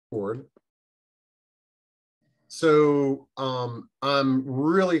Board. So I'm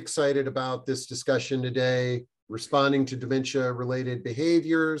really excited about this discussion today, responding to dementia-related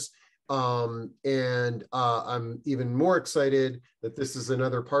behaviors. I'm even more excited that this is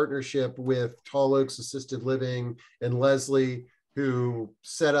another partnership with Tall Oaks Assisted Living and Leslie, who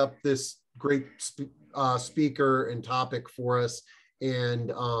set up this great speaker and topic for us. And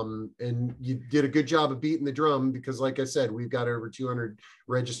you did a good job of beating the drum, because like I said, we've got over 200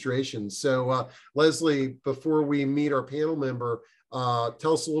 registrations. So Leslie, before we meet our panel member,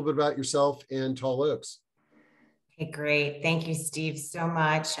 tell us a little bit about yourself and Tall Oaks. Okay, great. Thank you, Steve, so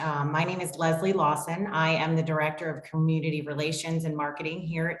much. My name is Leslie Lawson. I am the Director of Community Relations and Marketing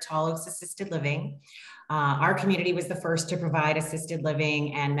here at Tall Oaks Assisted Living. Our community was the first to provide assisted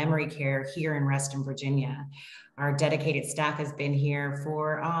living and memory care here in Reston, Virginia. Our dedicated staff has been here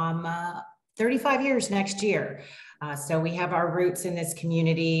for 35 years next year. So we have our roots in this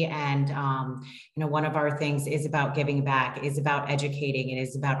community, and one of our things is about giving back, is about educating, it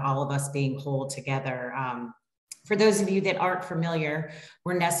is about all of us being whole together. For those of you that aren't familiar,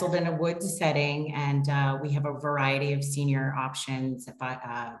 we're nestled in a woods setting, and we have a variety of senior options,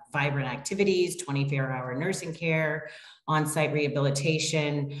 vibrant activities, 24-hour nursing care, on-site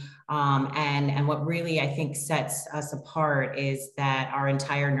rehabilitation. And what really, I think, sets us apart is that our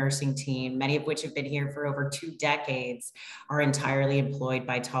entire nursing team, many of which have been here for over 2 decades, are entirely employed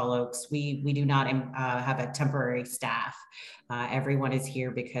by Tall Oaks. We do not have a temporary staff. Everyone is here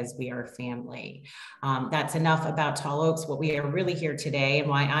because we are family. That's enough about Tall Oaks. What we are really here today, and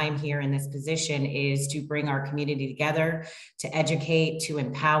why I'm here in this position, is to bring our community together, to educate, to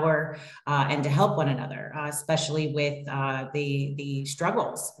empower, and to help one another, especially with the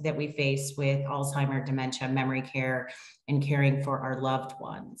struggles that we face with Alzheimer, dementia, memory care, and caring for our loved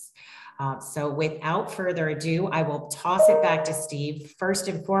ones. So without further ado, I will toss it back to Steve. First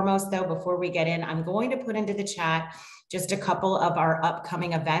and foremost, though, before we get in, I'm going to put into the chat just a couple of our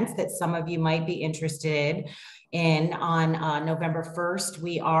upcoming events that some of you might be interested in. On November 1st,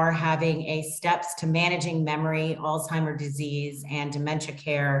 we are having a Steps to Managing Memory, Alzheimer's Disease, and Dementia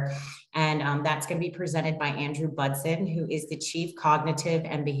Care. And that's going to be presented by Andrew Budson, who is the Chief Cognitive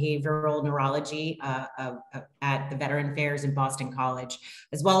and Behavioral Neurology at the Veteran Affairs in Boston College,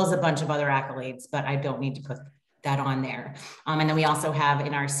 as well as a bunch of other accolades, but I don't need to put that on there. And then we also have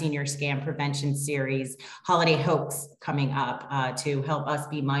in our senior scam prevention series, Holiday Hoax coming up to help us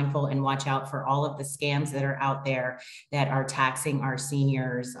be mindful and watch out for all of the scams that are out there that are taxing our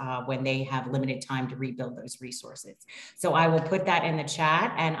seniors when they have limited time to rebuild those resources. So I will put that in the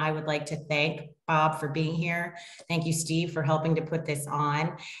chat, and I would like to thank Bob for being here. Thank you, Steve, for helping to put this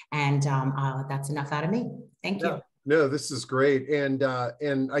on. And that's enough out of me. Thank you. No, this is great. And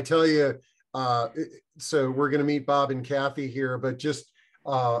I tell you, so we're going to meet Bob and Kathy here, but just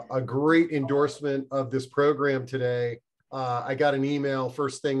a great endorsement of this program today. I got an email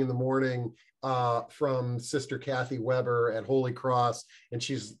first thing in the morning from Sister Kathy Weber at Holy Cross, and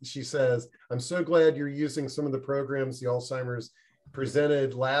she says, "I'm so glad you're using some of the programs the Alzheimer's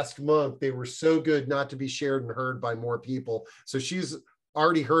presented last month. They were so good not to be shared and heard by more people." So she's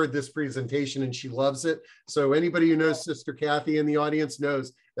already heard this presentation and she loves it. So anybody who knows Sister Kathy in the audience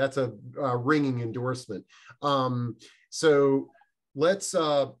knows that's a ringing endorsement. So let's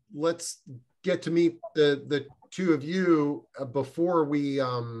get to meet the two of you before we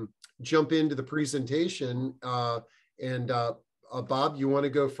jump into the presentation. Bob, you want to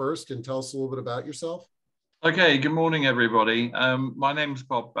go first and tell us a little bit about yourself? Okay, good morning, everybody. My name is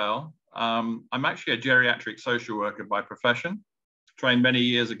Bob Bell. I'm actually a geriatric social worker by profession. Trained many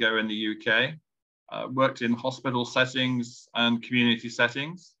years ago in the UK, worked in hospital settings and community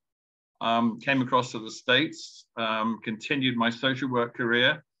settings, came across to the States, continued my social work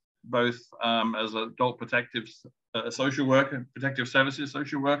career, both as an adult protective social worker, protective services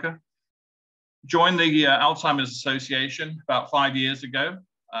social worker. Joined the Alzheimer's Association about 5 years ago,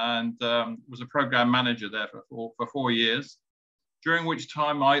 and was a program manager there for 4 years, during which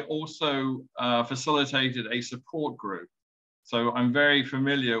time I also facilitated a support group. So I'm very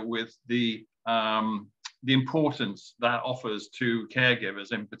familiar with the importance that offers to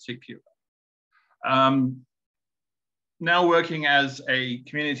caregivers in particular. Now working as a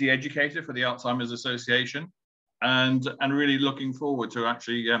community educator for the Alzheimer's Association, and really looking forward to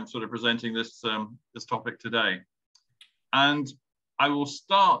actually sort of presenting this topic today. And I will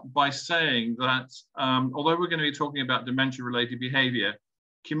start by saying that although we're going to be talking about dementia-related behavior,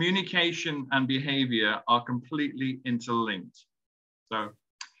 communication and behavior are completely interlinked.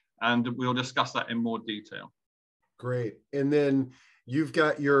 And we'll discuss that in more detail. Great. And then you've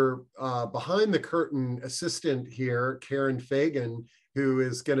got your behind the curtain assistant here, Karen Fagan, who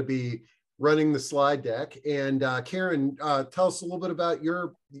is going to be running the slide deck. And Karen, tell us a little bit about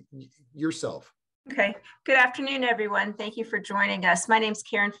yourself. Okay. Good afternoon, everyone. Thank you for joining us. My name is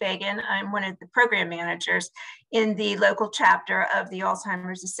Karen Fagan. I'm one of the program managers in the local chapter of the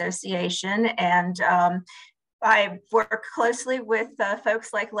Alzheimer's Association. And I work closely with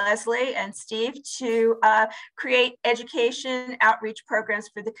folks like Leslie and Steve to create education outreach programs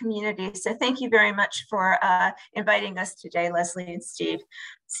for the community. So thank you very much for inviting us today, Leslie and Steve.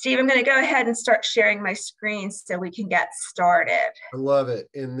 Steve, I'm going to go ahead and start sharing my screen so we can get started. I love it.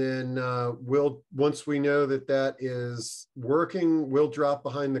 And then once we know that that is working, we'll drop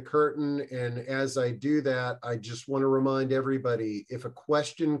behind the curtain. And as I do that, I just want to remind everybody, if a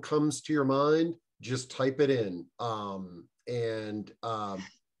question comes to your mind, just type it in.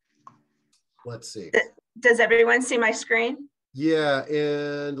 Let's see. Does everyone see my screen? Yeah,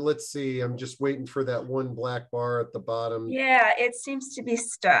 and let's see. I'm just waiting for that one black bar at the bottom. Yeah, it seems to be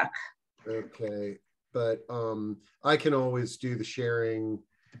stuck. Okay, but I can always do the sharing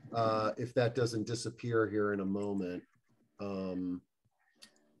if that doesn't disappear here in a moment.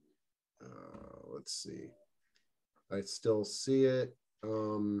 Let's see. I still see it.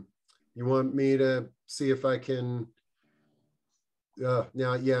 You want me to see if I can? Now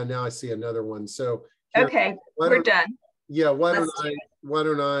I see another one. So here, okay, we're done. Yeah, why don't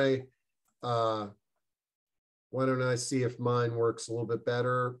I see if mine works a little bit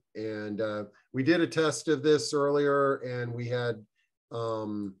better? And we did a test of this earlier, and we had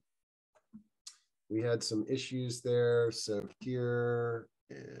some issues there. So here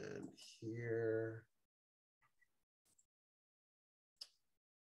and here.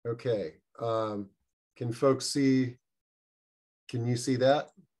 Okay. Can folks see? Can you see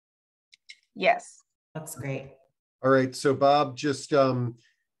that? Yes. Looks great. All right. So Bob, just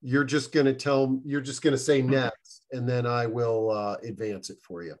you're just going to say next, and then I will advance it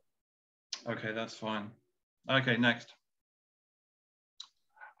for you. Okay, that's fine. Okay, next.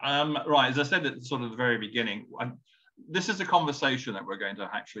 Right, as I said at sort of the very beginning, this is a conversation that we're going to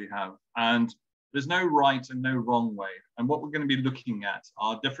actually have, and there's no right and no wrong way. And what we're going to be looking at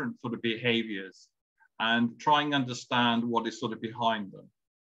are different sort of behaviors and trying to understand what is sort of behind them.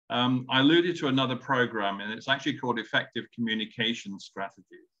 I alluded to another program, and it's actually called Effective Communication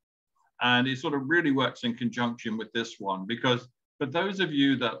Strategies. And it sort of really works in conjunction with this one, because for those of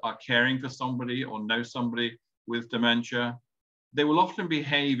you that are caring for somebody or know somebody with dementia, they will often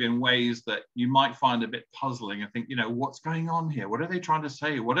behave in ways that you might find a bit puzzling and think, you know, what's going on here? What are they trying to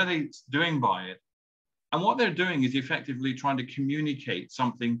say? What are they doing by it? And what they're doing is effectively trying to communicate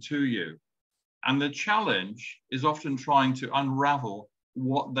something to you. And the challenge is often trying to unravel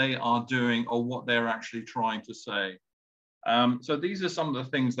what they are doing or what they're actually trying to say. So these are some of the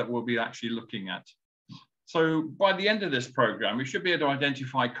things that we'll be actually looking at. So by the end of this program, we should be able to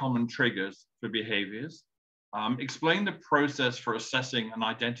identify common triggers for behaviors, explain the process for assessing and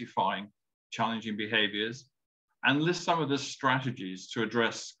identifying challenging behaviors, and list some of the strategies to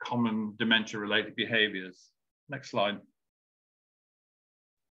address common dementia-related behaviors. Next slide.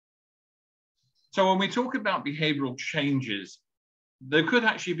 So when we talk about behavioral changes, there could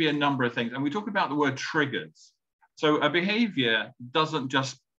actually be a number of things, and we talk about the word triggers. So a behavior doesn't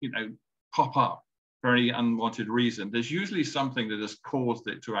just, pop up for any unwanted reason. There's usually something that has caused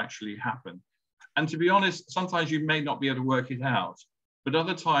it to actually happen. And to be honest, sometimes you may not be able to work it out, but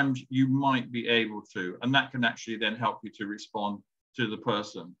other times you might be able to, and that can actually then help you to respond to the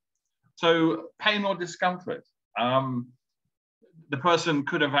person. So pain or discomfort. The person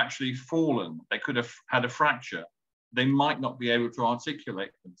could have actually fallen. They could have had a fracture. They might not be able to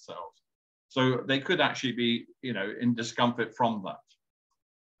articulate themselves. So they could actually be, in discomfort from that.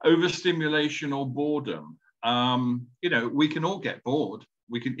 Overstimulation or boredom. We can all get bored.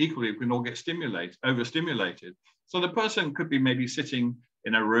 We can all get overstimulated. So the person could be maybe sitting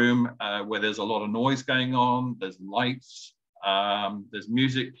in a room where there's a lot of noise going on, there's lights, there's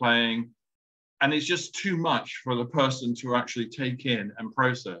music playing, and it's just too much for the person to actually take in and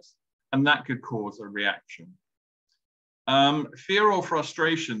process. And that could cause a reaction. Fear or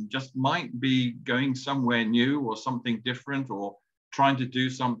frustration just might be going somewhere new or something different, or trying to do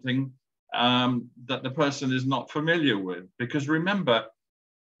something that the person is not familiar with. Because remember,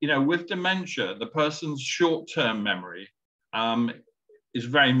 with dementia, the person's short-term memory is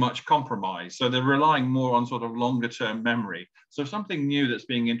very much compromised. So they're relying more on sort of longer-term memory. So something new that's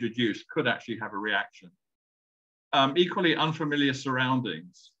being introduced could actually have a reaction. Equally, unfamiliar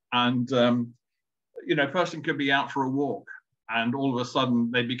surroundings. And a person could be out for a walk and all of a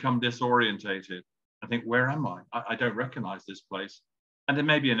sudden they become disorientated. I think, where am I? I don't recognize this place. And then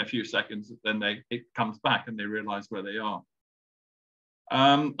maybe in a few seconds, then it comes back and they realize where they are.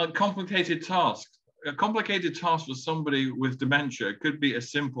 A complicated task. A complicated task for somebody with dementia could be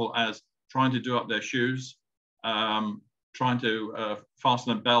as simple as trying to do up their shoes, trying to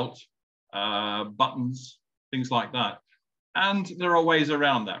fasten a belt, buttons, things like that. And there are ways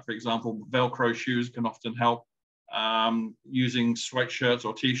around that. For example, Velcro shoes can often help, using sweatshirts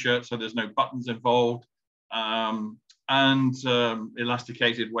or t-shirts so there's no buttons involved, and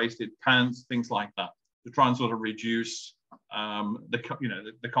elasticated waisted pants, things like that, to try and sort of reduce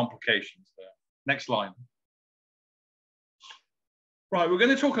the complications there. Next slide. Right, we're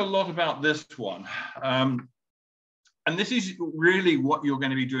going to talk a lot about this one. And this is really what you're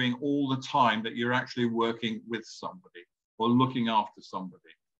going to be doing all the time that you're actually working with somebody or looking after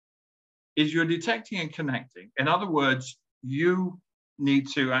somebody, is you're detecting and connecting. In other words, you need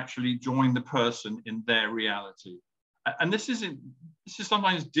to actually join the person in their reality. And this is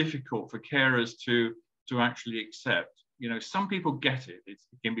sometimes difficult for carers to actually accept. You know, some people get it. It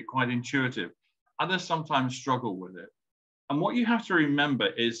can be quite intuitive. Others sometimes struggle with it. And what you have to remember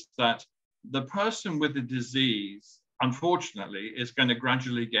is that the person with the disease, unfortunately, is going to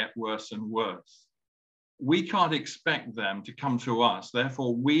gradually get worse and worse. We can't expect them to come to us.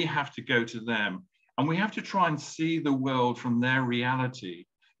 Therefore, we have to go to them. And we have to try and see the world from their reality.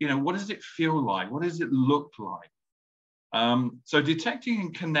 You know, what does it feel like? What does it look like? So detecting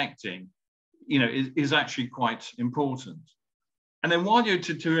and connecting, you know, is actually quite important. And then while you're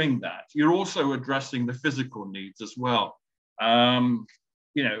doing that, you're also addressing the physical needs as well.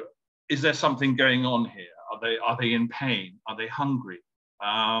 You know, is there something going on here? Are they in pain? Are they hungry?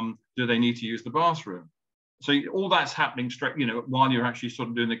 Do they need to use the bathroom? So all that's happening straight, you know, while you're actually sort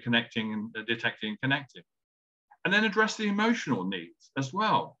of doing the connecting and detecting and connecting. And then address the emotional needs as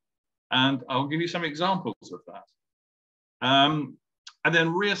well. And I'll give you some examples of that. And then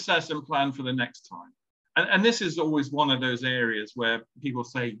reassess and plan for the next time. And this is always one of those areas where people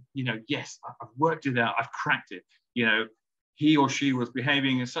say, you know, yes, I've worked it out, I've cracked it. You know, he or she was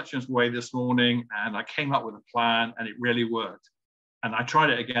behaving in such a way this morning, and I came up with a plan and it really worked. And I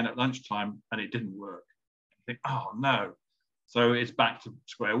tried it again at lunchtime and it didn't work. I think, oh no. So it's back to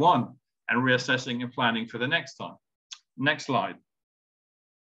square one and reassessing and planning for the next time. Next slide.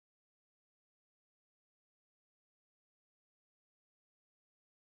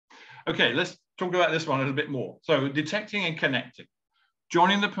 Okay, let's talk about this one a little bit more. So detecting and connecting,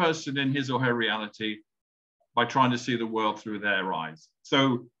 joining the person in his or her reality by trying to see the world through their eyes.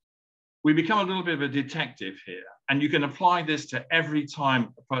 So we become a little bit of a detective here, and you can apply this to every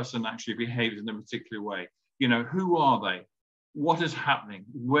time a person actually behaves in a particular way. You know, who are they? What is happening?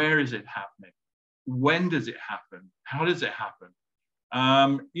 Where is it happening? When does it happen? How does it happen?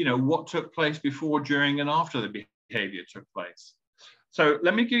 You know, what took place before, during, and after the behavior took place. So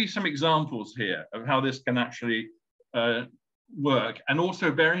let me give you some examples here of how this can actually work. And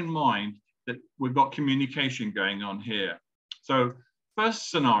also bear in mind that we've got communication going on here. So first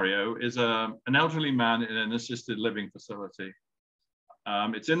scenario is an elderly man in an assisted living facility.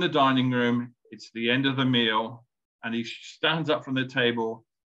 It's in the dining room, it's the end of the meal, and he stands up from the table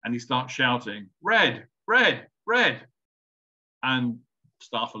and he starts shouting, "Red, red, red." And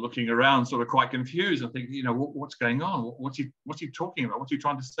staff are looking around sort of quite confused and thinking, you know, what's going on? What's he talking about? What's he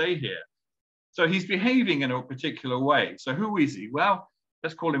trying to say here? So he's behaving in a particular way. So who is he? Well,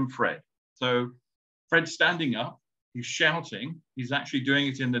 let's call him Fred. So Fred's standing up, he's shouting, he's actually doing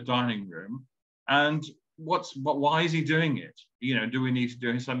it in the dining room. And why is he doing it? You know, do we need to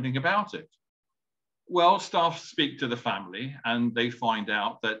do something about it? Well, staff speak to the family and they find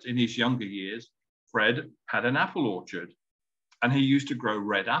out that in his younger years, Fred had an apple orchard and he used to grow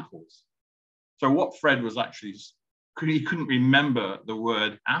red apples. So what Fred was actually, he couldn't remember the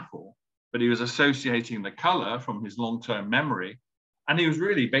word apple, but he was associating the color from his long-term memory. And he was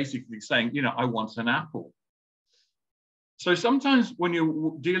really basically saying, you know, I want an apple. So sometimes when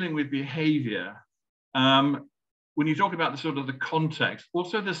you're dealing with behavior, when you talk about the sort of the context,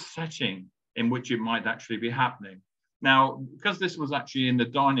 also the setting in which it might actually be happening. Now, because this was actually in the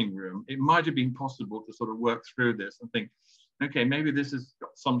dining room, it might have been possible to sort of work through this and think, okay, maybe this has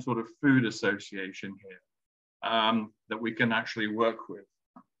got some sort of food association here that we can actually work with.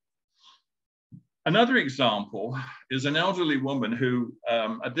 Another example is an elderly woman who,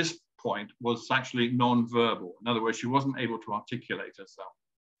 at this point, was actually non-verbal. In other words, she wasn't able to articulate herself.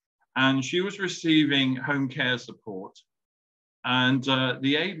 And she was receiving home care support. And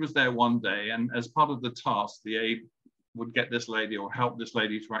the aide was there one day, and as part of the task, the aide would get this lady or help this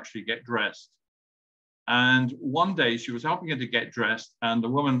lady to actually get dressed. And one day she was helping her to get dressed, and the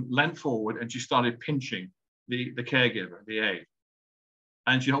woman leant forward and she started pinching the caregiver, the aide.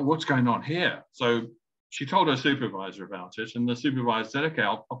 And she thought, what's going on here? So she told her supervisor about it, and the supervisor said, okay,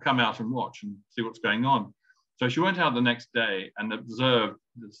 I'll come out and watch and see what's going on. So she went out the next day and observed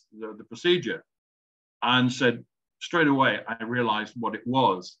the procedure and said, straight away, I realized what it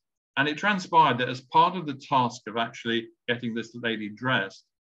was. And it transpired that as part of the task of actually getting this lady dressed,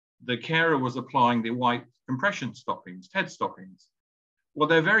 the carer was applying the white compression stockings, head stockings. Well,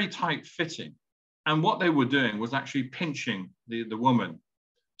 they're very tight fitting. And what they were doing was actually pinching the woman.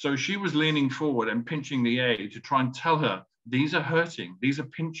 So she was leaning forward and pinching the aide to try and tell her, these are hurting, these are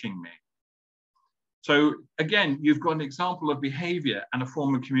pinching me. So again, you've got an example of behavior and a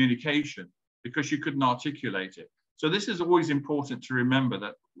form of communication because she couldn't articulate it. So this is always important to remember,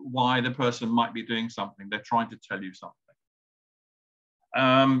 that why the person might be doing something, they're trying to tell you something.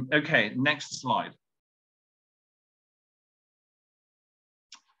 Okay, next slide.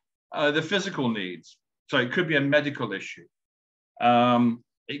 The physical needs. So it could be a medical issue.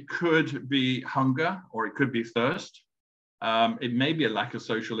 It could be hunger, or it could be thirst. It may be a lack of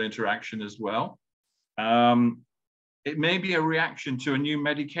social interaction as well. It may be a reaction to a new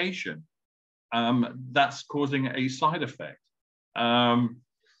medication that's causing a side effect.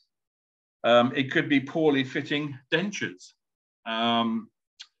 It could be poorly fitting dentures.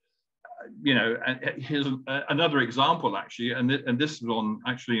 You know, here's another example actually, and this one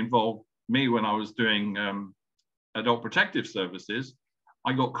actually involved me when I was doing adult protective services.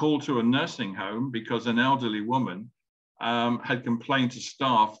 I got called to a nursing home because an elderly woman had complained to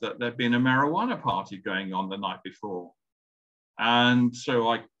staff that there'd been a marijuana party going on the night before. And so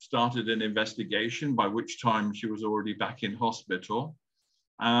I started an investigation, by which time she was already back in hospital.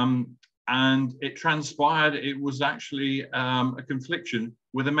 And it transpired it was actually a confliction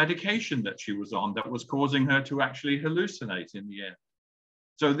with a medication that she was on that was causing her to actually hallucinate in the end.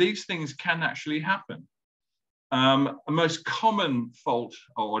 So these things can actually happen. A most common fault,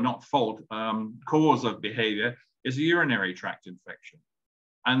 or not fault, cause of behavior is a urinary tract infection.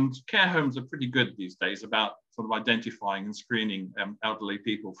 And care homes are pretty good these days about sort of identifying and screening elderly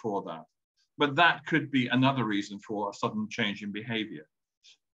people for that. But that could be another reason for a sudden change in behavior.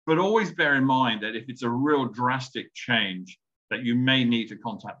 But always bear in mind that if it's a real drastic change, that you may need to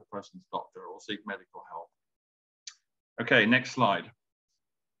contact the person's doctor or seek medical help. Okay, next slide.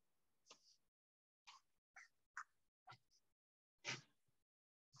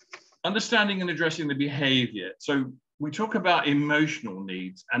 Understanding and addressing the behavior. So we talk about emotional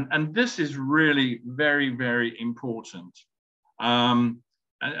needs, and this is really very, very important.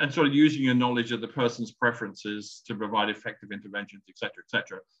 And sort of using your knowledge of the person's preferences to provide effective interventions, et cetera, et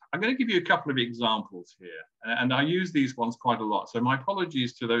cetera. I'm going to give you a couple of examples here, and I use these ones quite a lot. So my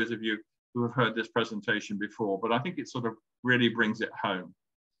apologies to those of you who have heard this presentation before, but I think it sort of really brings it home.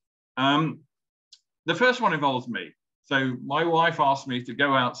 The first one involves me. So my wife asked me to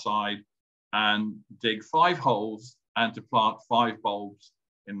go outside and dig 5 holes and to plant 5 bulbs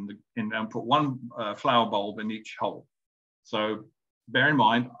and put 1 flower bulb in each hole. So bear in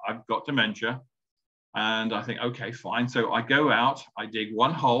mind, I've got dementia, and I think, okay, fine. So I go out, I dig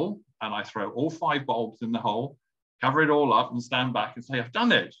 1 hole, and I throw all 5 bulbs in the hole, cover it all up, and stand back and say, I've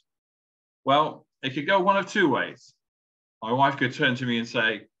done it. Well, it could go one of 2 ways. My wife could turn to me and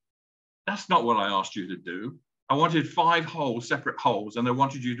say, that's not what I asked you to do. I wanted 5 holes, separate holes, and I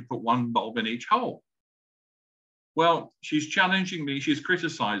wanted you to put 1 bulb in each hole. Well, she's challenging me, she's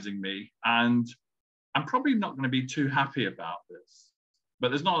criticizing me, and I'm probably not going to be too happy about this. But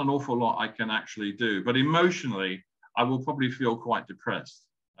there's not an awful lot I can actually do. But emotionally, I will probably feel quite depressed.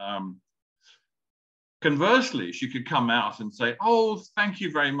 Conversely, she could come out and say, oh, thank you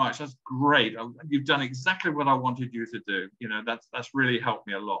very much. That's great. You've done exactly what I wanted you to do. You know, that's really helped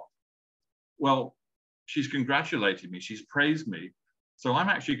me a lot. Well, she's congratulated me. She's praised me. So I'm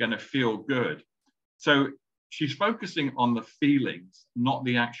actually going to feel good. So she's focusing on the feelings, not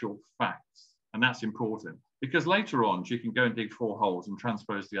the actual facts. And that's important, because later on, she can go and dig 4 holes and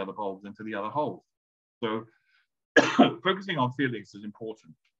transpose the other bulbs into the other holes. So focusing on feelings is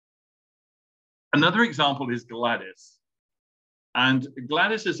important. Another example is Gladys. And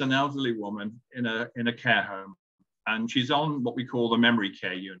Gladys is an elderly woman in a care home, and she's on what we call the memory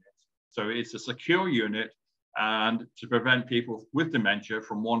care unit. So it's a secure unit, and to prevent people with dementia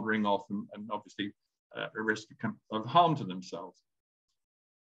from wandering off and obviously a risk of harm to themselves.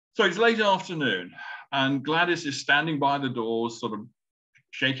 So it's late afternoon, and Gladys is standing by the doors, sort of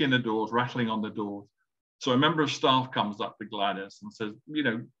shaking the doors, rattling on the doors. So a member of staff comes up to Gladys and says, you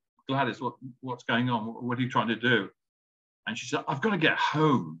know, Gladys, what's going on? What are you trying to do? And she said, I've got to get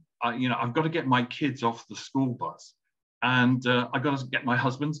home. I've got to get my kids off the school bus, and I've got to get my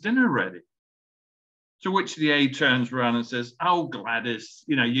husband's dinner ready. To which the aide turns around and says, "Oh, Gladys,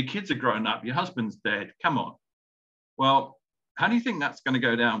 you know, your kids are grown up, your husband's dead, come on." Well, how do you think that's going to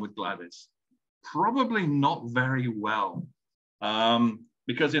go down with Gladys? Probably not very well,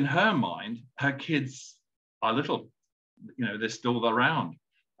 because in her mind, her kids are little, you know, they're still around.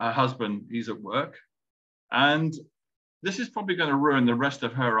 Her husband, he's at work. And this is probably going to ruin the rest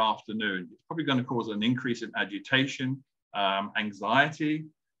of her afternoon. It's probably going to cause an increase in agitation, anxiety.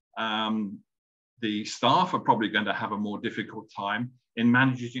 The staff are probably going to have a more difficult time in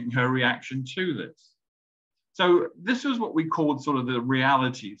managing her reaction to this. So this is what we called sort of the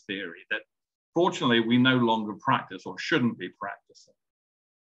reality theory that fortunately we no longer practice or shouldn't be practicing.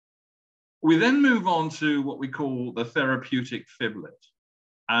 We then move on to what we call the therapeutic fiblet.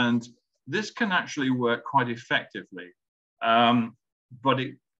 And this can actually work quite effectively, but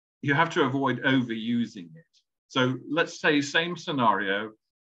you have to avoid overusing it. So let's say same scenario,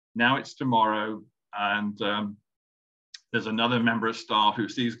 now it's tomorrow, and there's another member of staff who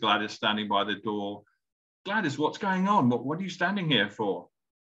sees Gladys standing by the door. "Gladys, what's going on? What are you standing here for?"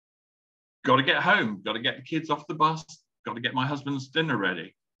 "Got to get home, got to get the kids off the bus, got to get my husband's dinner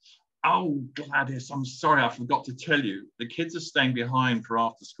ready." "Oh, Gladys, I'm sorry, I forgot to tell you. The kids are staying behind for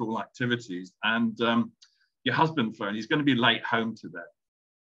after school activities, and your husband phoned, he's going to be late home today."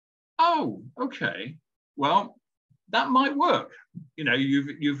 "Oh, okay. Well, that might work." You know,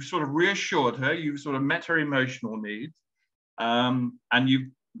 you've sort of reassured her, you've sort of met her emotional needs, and you've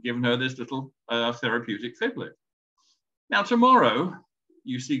given her this little therapeutic fiblet. Now, tomorrow,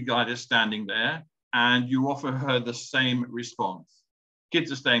 you see Gladys standing there, and you offer her the same response. Kids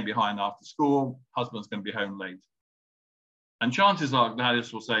are staying behind after school, husband's going to be home late. And chances are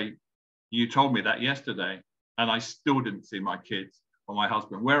Gladys will say, "You told me that yesterday, and I still didn't see my kids or my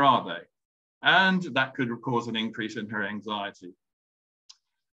husband. Where are they?" And that could cause an increase in her anxiety.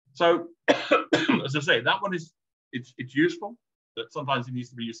 So, as I say, that one is, it's useful, but sometimes it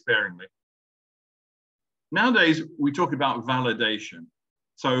needs to be used sparingly. Nowadays, we talk about validation.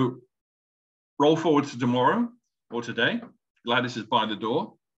 So roll forward to tomorrow or today. Gladys is by the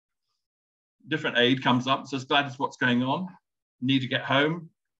door. Different aide comes up and says, "Gladys, what's going on? Need to get home,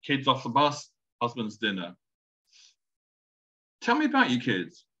 kids off the bus, husband's dinner. Tell me about your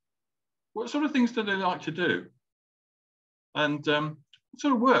kids. What sort of things do they like to do? And what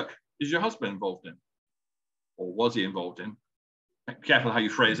sort of work is your husband involved in? Or was he involved in?" Careful how you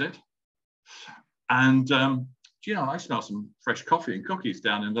phrase it. "And, you know, I smell some fresh coffee and cookies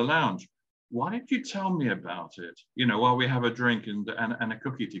down in the lounge. Why didn't you tell me about it, you know, while we have a drink and a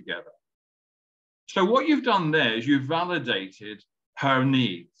cookie together?" So what you've done there is you've validated her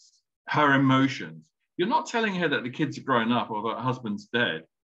needs, her emotions. You're not telling her that the kids are grown up or that her husband's dead.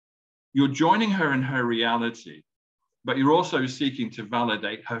 You're joining her in her reality, but you're also seeking to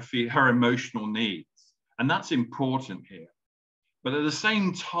validate her emotional needs. And that's important here. But at the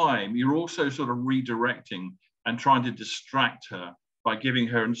same time, you're also sort of redirecting and trying to distract her by giving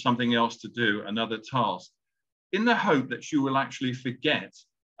her something else to do, another task, in the hope that she will actually forget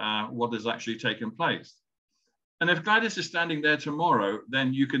what has actually taken place. And if Gladys is standing there tomorrow,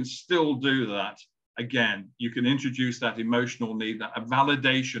 then you can still do that. Again, you can introduce that emotional need, that a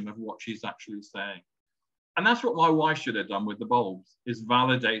validation of what she's actually saying. And that's what my wife should have done with the bulbs, is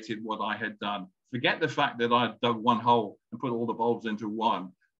validated what I had done. Forget the fact that I dug one hole and put all the bulbs into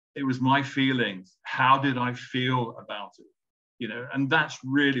one. It was my feelings. How did I feel about it? You know, and that's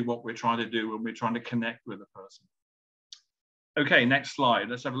really what we're trying to do when we're trying to connect with a person. Okay, next slide.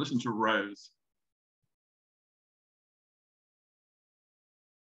 Let's have a listen to Rose.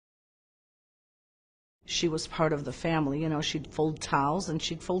 She was part of the family, you know, she'd fold towels, and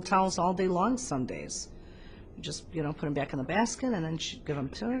she'd fold towels all day long some days. Just, you know, put them back in the basket, and then she'd give them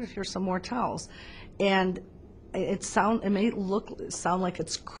to her, "Here's some more towels." And it may sound like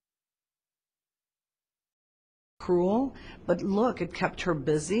it's cruel, but look, it kept her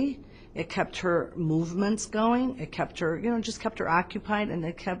busy, it kept her movements going, it kept her, you know, just kept her occupied, and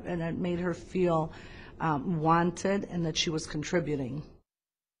it made her feel wanted and that she was contributing.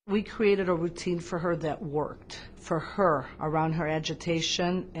 We created a routine for her that worked for her around her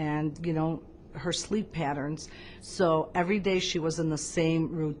agitation and, you know, her sleep patterns. So every day she was in the same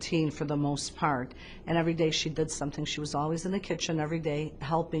routine for the most part, and every day she did something. She was always in the kitchen every day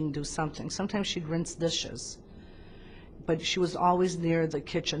helping do something. Sometimes she'd rinse dishes, but she was always near the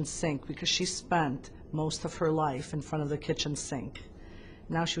kitchen sink because she spent most of her life in front of the kitchen sink.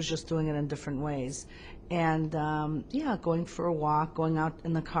 Now she was just doing it in different ways. And yeah, going for a walk, going out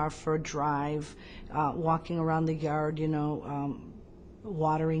in the car for a drive, walking around the yard, you know,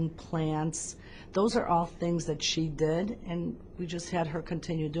 watering plants. Those are all things that she did, and we just had her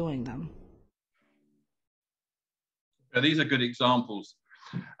continue doing them. These are good examples.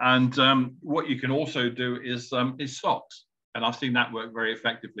 And what you can also do is socks. And I've seen that work very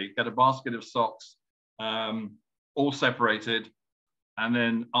effectively. Get a basket of socks, all separated, and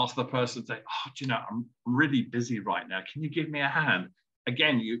then ask the person, say, oh, do you know, I'm really busy right now. Can you give me a hand?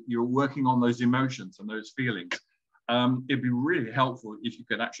 Again, you're working on those emotions and those feelings. It'd be really helpful if you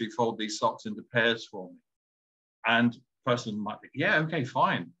could actually fold these socks into pairs for me. And the person might be, yeah, okay,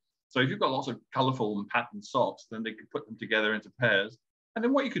 fine. So if you've got lots of colorful and patterned socks, then they could put them together into pairs. And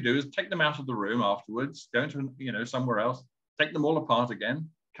then what you could do is take them out of the room afterwards, go into, you know, somewhere else, take them all apart again,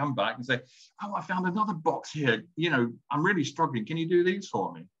 come back and say, oh, I found another box here. You know, I'm really struggling. Can you do these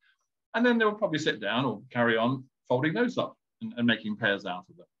for me? And then they'll probably sit down or carry on folding those up and making pairs out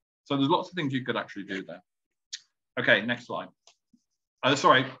of them. So there's lots of things you could actually do there. Okay, next slide.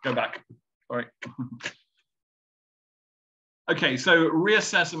 Sorry, go back. Sorry. Okay, so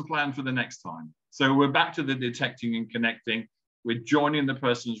reassess and plan for the next time. So we're back to the detecting and connecting. We're joining the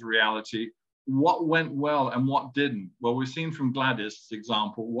person's reality. What went well and what didn't? Well, we've seen from Gladys'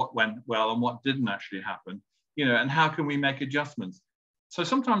 example what went well and what didn't actually happen, you know, and how can we make adjustments? So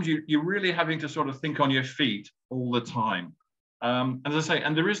sometimes you're really having to sort of think on your feet all the time. As I say,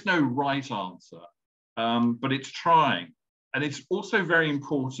 and there is no right answer, but it's trying. And it's also very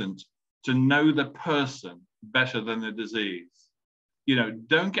important to know the person better than the disease. You know,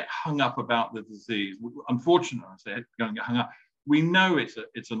 don't get hung up about the disease. Unfortunately, I say don't get hung up. We know it's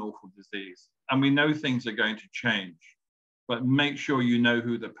an awful disease and we know things are going to change, but make sure you know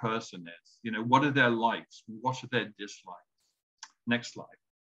who the person is. You know, what are their likes? What are their dislikes? Next slide.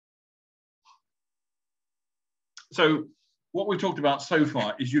 So what we've talked about so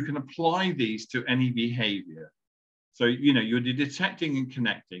far is you can apply these to any behavior. So, you know, you're detecting and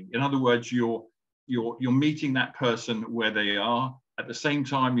connecting. In other words, you're meeting that person where they are. At the same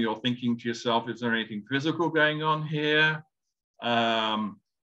time, you're thinking to yourself, is there anything physical going on here? You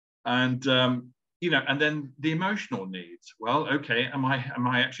know, and then the emotional needs. Well, okay, am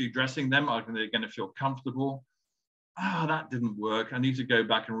I actually addressing them? Are they going to feel comfortable? Ah, that didn't work. I need to go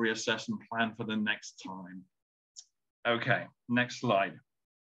back and reassess and plan for the next time. Okay, next slide.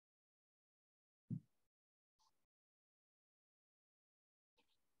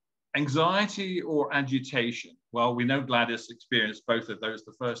 Anxiety or agitation. Well, we know Gladys experienced both of those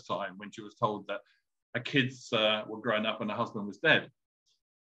the first time when she was told that her kids were grown up and her husband was dead.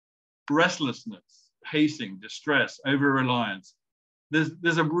 Restlessness, pacing, distress, over-reliance.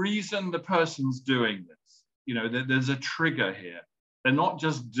 There's a reason the person's doing this. You know, there's a trigger here. They're not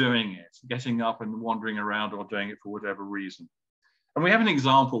just doing it, getting up and wandering around or doing it for whatever reason. And we have an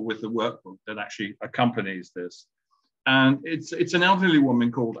example with the workbook that actually accompanies this. And it's an elderly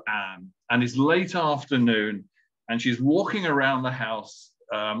woman called Anne, and it's late afternoon, and she's walking around the house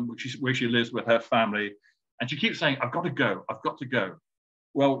where she lives with her family, and she keeps saying, I've got to go, I've got to go.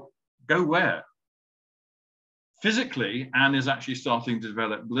 Well, go where? Physically, Anne is actually starting to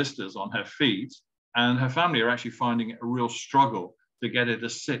develop blisters on her feet, and her family are actually finding it a real struggle to get her to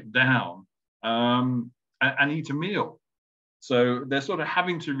sit down and eat a meal. So they're sort of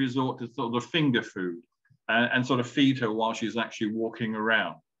having to resort to sort of finger food and sort of feed her while she's actually walking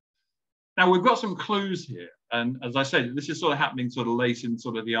around. Now, we've got some clues here. And as I said, this is sort of happening sort of late in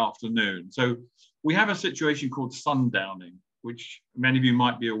sort of the afternoon. So we have a situation called sundowning, which many of you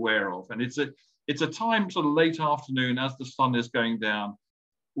might be aware of. And it's a time sort of late afternoon as the sun is going down,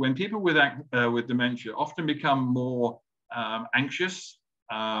 when people with dementia often become more anxious.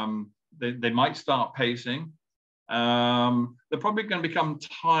 They might start pacing. They're probably going to become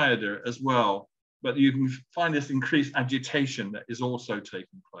tireder as well. But you can find this increased agitation that is also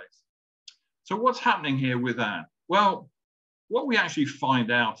taking place. So what's happening here with Anne? Well, what we actually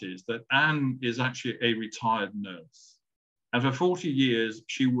find out is that Anne is actually a retired nurse. And for 40 years,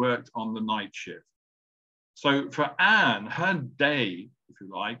 she worked on the night shift. So for Anne, her day, if you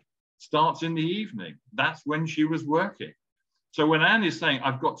like, starts in the evening. That's when she was working. So when Anne is saying,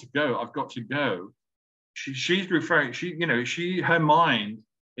 I've got to go, I've got to go, she's referring, her mind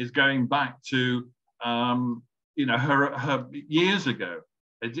is going back to, her years ago.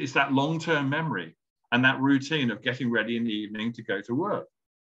 It's that long-term memory and that routine of getting ready in the evening to go to work.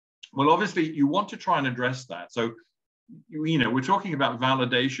 Well, obviously, you want to try and address that. So, we're talking about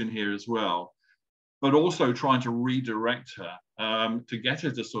validation here as well, but also trying to redirect her to get her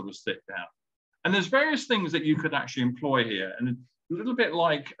to sort of sit down. And there's various things that you could actually employ here. And a little bit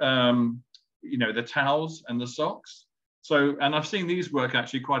like, the towels and the socks. So, and I've seen these work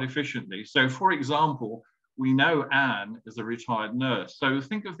actually quite efficiently. So, for example, we know Anne is a retired nurse. So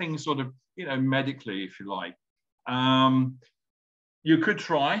think of things sort of, medically, if you like. You could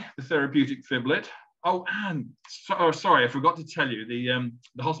try the therapeutic fiblet. Oh, Anne, sorry, I forgot to tell you,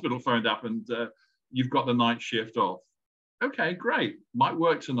 the hospital phoned up and you've got the night shift off. Okay, great, might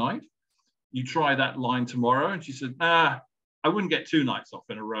work tonight. You try that line tomorrow. And she said, I wouldn't get 2 nights off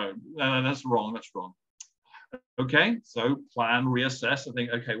in a row. No, that's wrong, that's wrong. Okay, so plan, reassess, and think,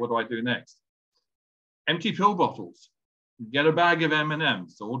 okay, what do I do next? Empty pill bottles. Get a bag of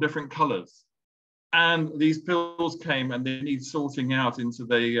M&Ms, all different colors. And these pills came and they need sorting out into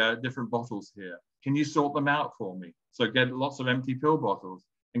the different bottles here. Can you sort them out for me? So get lots of empty pill bottles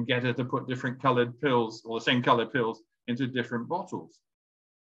and get her to put different colored pills or the same colored pills into different bottles.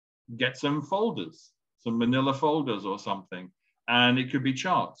 Get some folders, some manila folders or something. And it could be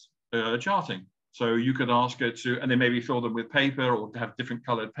charting. So you could ask her to, and then maybe fill them with paper or have different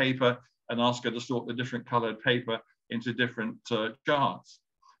colored paper and ask her to sort the different colored paper into different charts.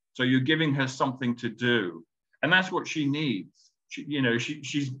 So you're giving her something to do. And that's what she needs.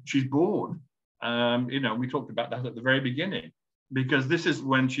 She's bored. We talked about that at the very beginning, because this is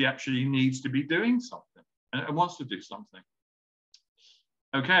when she actually needs to be doing something and wants to do something.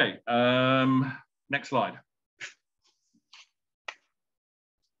 Okay, next slide.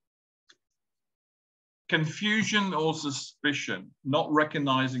 Confusion or suspicion, not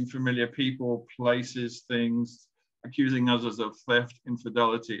recognizing familiar people, places, things, accusing others of theft,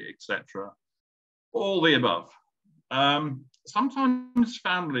 infidelity, etc. All the above. Sometimes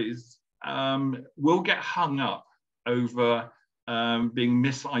families will get hung up over being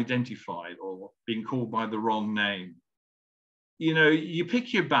misidentified or being called by the wrong name. You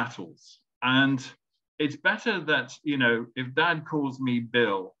pick your battles, and it's better that, if Dad calls me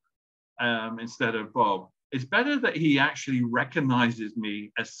Bill instead of Bob, it's better that he actually recognizes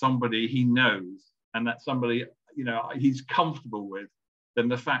me as somebody he knows and that somebody, he's comfortable with, than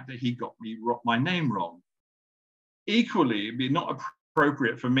the fact that he got my name wrong. Equally, it'd be not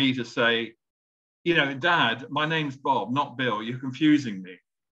appropriate for me to say, Dad, my name's Bob, not Bill, you're confusing me.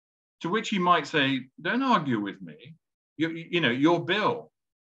 To which he might say, don't argue with me, you're Bill.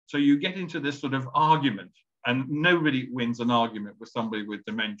 So you get into this sort of argument, and nobody wins an argument with somebody with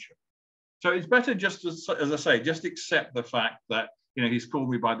dementia. So it's better just to, as I say, just accept the fact that, he's called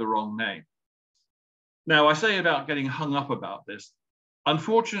me by the wrong name. Now, I say about getting hung up about this.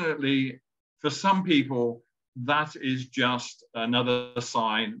 Unfortunately, for some people, that is just another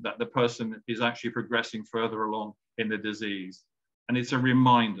sign that the person is actually progressing further along in the disease. And it's a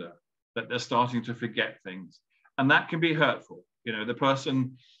reminder that they're starting to forget things. And that can be hurtful. The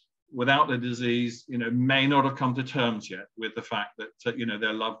person without the disease, may not have come to terms yet with the fact that,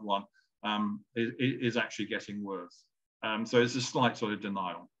 their loved one is actually getting worse. So it's a slight sort of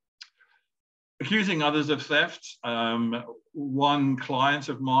denial. Accusing others of theft. One client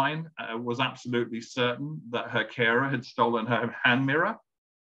of mine was absolutely certain that her carer had stolen her hand mirror.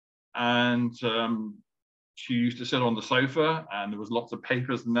 And she used to sit on the sofa, and there was lots of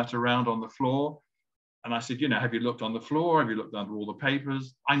papers and that around on the floor. And I said, have you looked on the floor? Have you looked under all the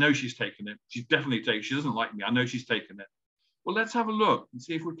papers? I know she's taken it. She's definitely taken it. She doesn't like me. I know she's taken it. Well, let's have a look and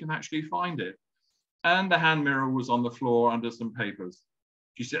see if we can actually find it. And the hand mirror was on the floor under some papers.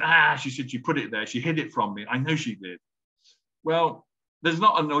 She said, she put it there. She hid it from me. I know she did. Well, there's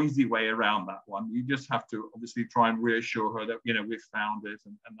not an easy way around that one. You just have to obviously try and reassure her that, we've found it,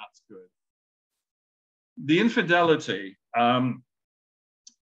 and that's good. The infidelity,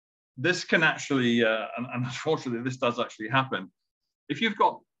 this can actually, and unfortunately, this does actually happen. If you've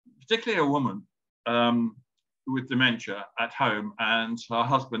got particularly a woman with dementia at home and her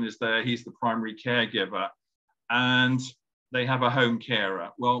husband is there, he's the primary caregiver, and they have a home carer.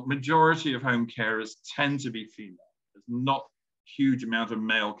 Well, majority of home carers tend to be female. There's not a huge amount of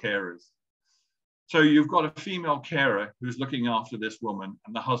male carers. So you've got a female carer who's looking after this woman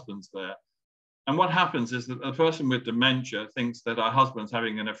and the husband's there. And what happens is that the person with dementia thinks that her husband's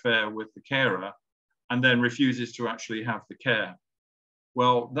having an affair with the carer and then refuses to actually have the care.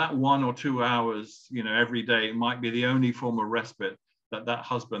 Well, that 1 or 2 hours, every day might be the only form of respite that that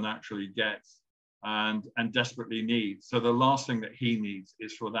husband actually gets and desperately needs. So the last thing that he needs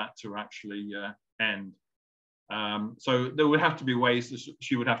is for that to actually end. So there would have to be ways that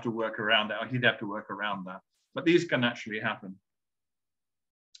she would have to work around that, or he'd have to work around that. But these can actually happen.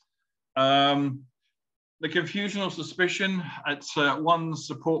 The confusion or suspicion at one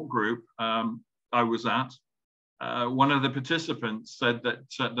support group I was at, one of the participants said that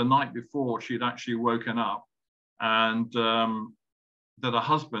the night before she'd actually woken up and that her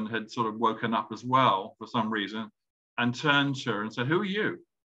husband had sort of woken up as well for some reason and turned to her and said, "Who are you?"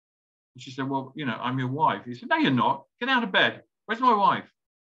 And she said, "Well, I'm your wife." He said, "No, you're not. Get out of bed. Where's my wife?"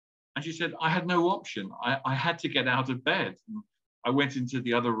 And she said, "I had no option. I had to get out of bed." And I went into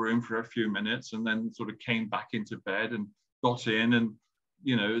the other room for a few minutes and then sort of came back into bed and got in, and,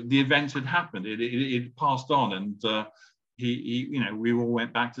 you know, the event had happened. It passed on, and you know, we all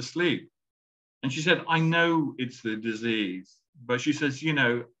went back to sleep. And she said, I know it's the disease, but she says, you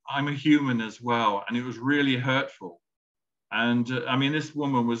know, I'm a human as well. And it was really hurtful. And I mean, this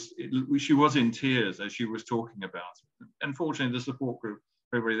woman she was in tears as she was talking about it. Unfortunately, the support group,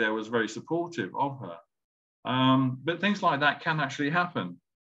 everybody there was very supportive of her. But things like that can actually happen.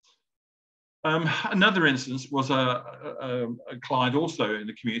 Another instance was a client also in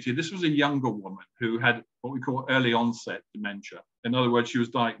the community. This was a younger woman who had what we call early onset dementia. In other words, she was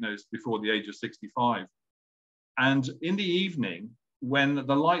diagnosed before the age of 65. And in the evening, when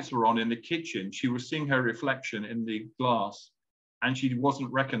the lights were on in the kitchen, she was seeing her reflection in the glass, and she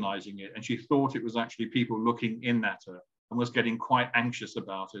wasn't recognizing it. And she thought it was actually people looking in at her, and was getting quite anxious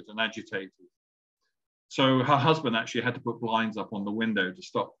about it and agitated. So her husband actually had to put blinds up on the window to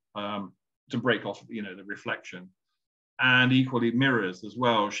stop, to break off, you know, the reflection. And equally mirrors as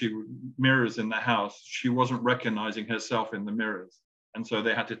well. Mirrors in the house, she wasn't recognizing herself in the mirrors. And so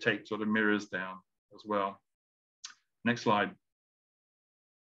they had to take sort of mirrors down as well. Next slide.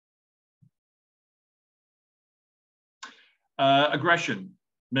 Aggression,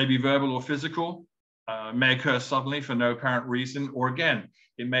 maybe verbal or physical, may occur suddenly for no apparent reason, or again,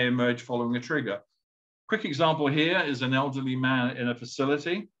 it may emerge following a trigger. Quick example here is an elderly man in a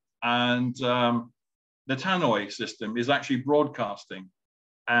facility, and the tannoy system is actually broadcasting,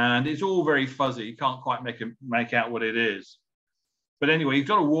 and it's all very fuzzy. You can't quite make out what it is. But anyway, he's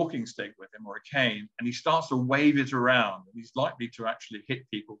got a walking stick with him, or a cane, and he starts to wave it around, and he's likely to actually hit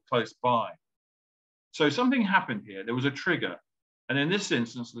people close by. So something happened here. There was a trigger. And in this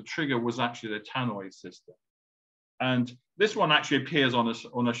instance, the trigger was actually the tannoy system. And this one actually appears on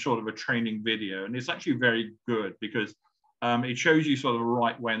a sort of a training video. And it's actually very good because it shows you sort of a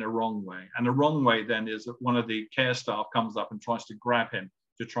right way and a wrong way. And the wrong way then is that one of the care staff comes up and tries to grab him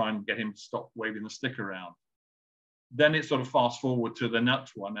to try and get him to stop waving the stick around. Then it sort of fast forward to the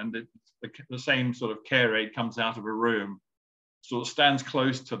next one, and the same sort of care aide comes out of a room, sort of stands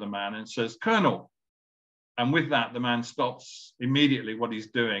close to the man and says, "Colonel." And with that, the man stops immediately what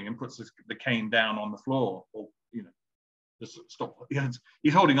he's doing and puts the cane down on the floor, or, you know, just stop.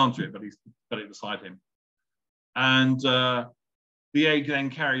 He's holding on to it, but he's got it beside him. And the aide then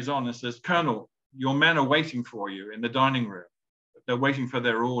carries on and says, "Colonel, your men are waiting for you in the dining room. They're waiting for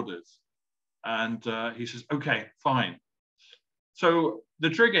their orders." And he says, "Okay, fine." So the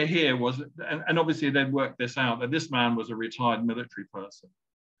trigger here was, and obviously they'd worked this out, that this man was a retired military person.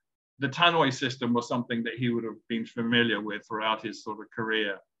 The tannoy system was something that he would have been familiar with throughout his sort of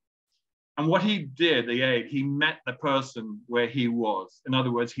career. And what he did, the aide, he met the person where he was. In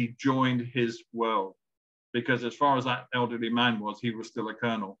other words, he joined his world, because as far as that elderly man was, he was still a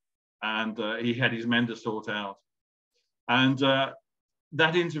colonel, and he had his men to sort out. And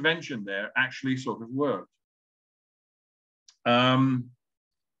that intervention there actually sort of worked. Okay,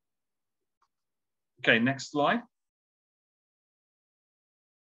 next slide.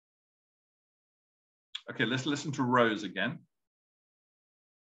 Okay, let's listen to Rose again.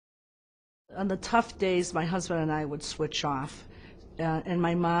 On the tough days, my husband and I would switch off. And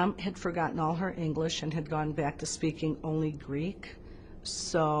my mom had forgotten all her English and had gone back to speaking only Greek.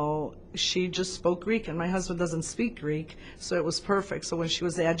 So she just spoke Greek, and my husband doesn't speak Greek, so it was perfect. So when she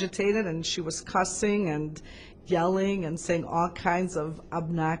was agitated and she was cussing and yelling and saying all kinds of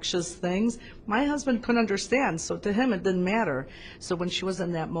obnoxious things, my husband couldn't understand, so to him it didn't matter. So when she was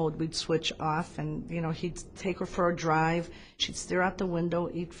in that mode, we'd switch off, and, you know, he'd take her for a drive, she'd stare out the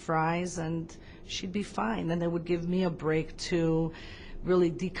window, eat fries, and she'd be fine. And it would give me a break to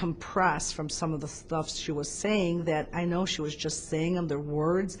really decompress from some of the stuff she was saying, that I know she was just saying them, their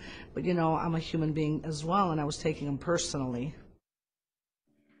words, but, you know, I'm a human being as well, and I was taking them personally.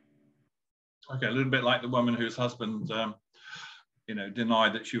 Okay, a little bit like the woman whose husband, you know,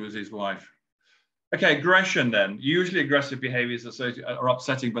 denied that she was his wife. Okay, aggression then. Usually aggressive behaviors are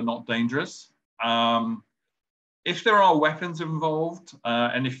upsetting but not dangerous. If there are weapons involved,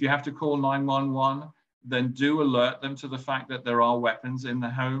 and if you have to call 911, then do alert them to the fact that there are weapons in the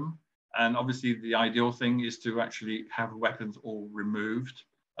home. And obviously the ideal thing is to actually have weapons all removed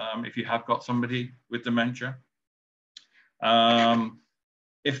if you have got somebody with dementia.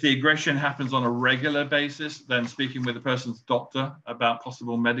 If the aggression happens on a regular basis, then speaking with the person's doctor about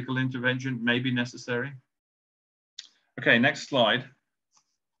possible medical intervention may be necessary. Okay, next slide.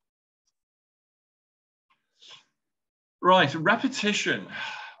 Right, repetition.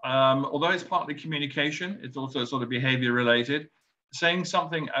 Although it's partly communication, it's also sort of behavior related. Saying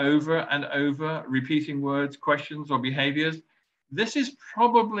something over and over, repeating words, questions, or behaviors, This is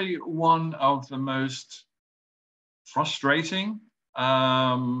probably one of the most frustrating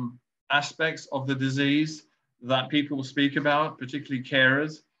aspects of the disease that people speak about, particularly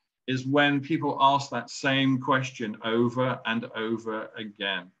carers, is when people ask that same question over and over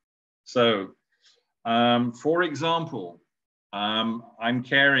again. So, for example, I'm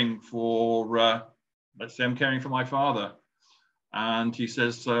caring for, let's say I'm caring for my father, and he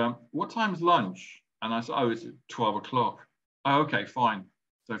says, what time's lunch? And I said, oh, it's 12 o'clock. Oh, okay, fine.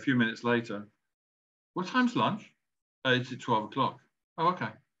 So a few minutes later, what time's lunch? It's at 12 o'clock. Oh, okay.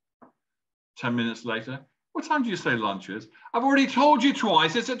 10 minutes later, what time do you say lunch is? I've already told you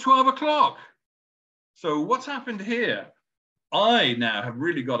twice, it's at 12 o'clock. So what's happened here? I now have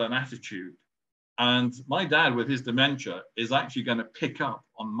really got an attitude, and my dad with his dementia is actually going to pick up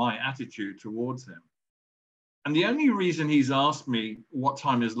on my attitude towards him. And the only reason he's asked me what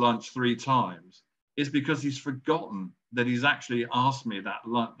time is lunch 3 times is because he's forgotten that he's actually asked me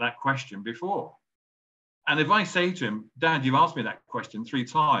that question before. And if I say to him, Dad, you've asked me that question 3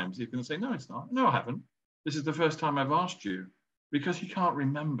 times, he's going to say, no, it's not. No, I haven't. This is the first time I've asked you, because he can't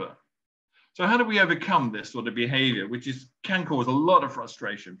remember. So how do we overcome this sort of behavior, which can cause a lot of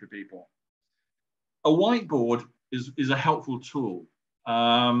frustration for people? A whiteboard is a helpful tool.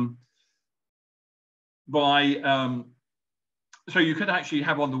 So you could actually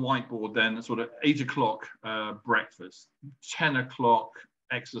have on the whiteboard then sort of 8 o'clock breakfast, 10 o'clock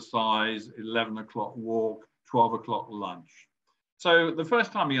exercise, 11 o'clock walk, 12 o'clock lunch. So the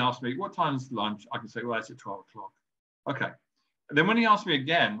first time he asked me, what time's lunch? I can say, well, it's at 12 o'clock. Okay. And then when he asked me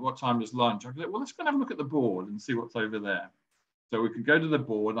again, what time is lunch? I can say, well, let's go and have a look at the board and see what's over there. So we could go to the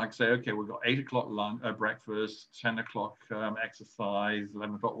board and I can say, okay, we've got 8 o'clock lunch, breakfast, 10 o'clock exercise,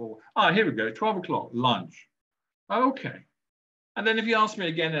 11 o'clock walk. Ah, here we go, 12 o'clock lunch. Okay. And then if he asks me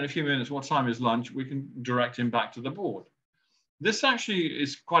again in a few minutes, what time is lunch? We can direct him back to the board. This actually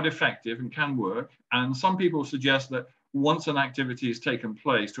is quite effective and can work. And some people suggest that once an activity has taken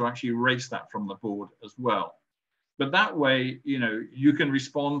place, to actually erase that from the board as well. But that way, you know, you can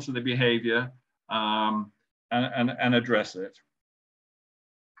respond to the behavior and address it.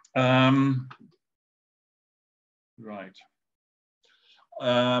 Right.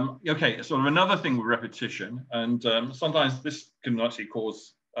 Okay, sort of another thing with repetition, and sometimes this can actually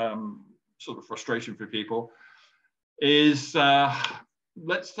cause sort of frustration for people, is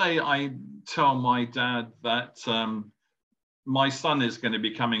let's say I tell my dad that my son is going to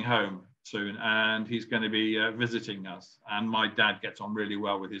be coming home soon and he's going to be visiting us, and my dad gets on really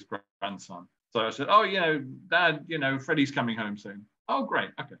well with his grandson. So I said, oh, you know, Dad, you know, Freddie's coming home soon. Oh,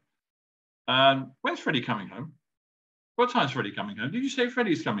 great, okay. When's Freddie coming home? What time's Freddie coming home? Did you say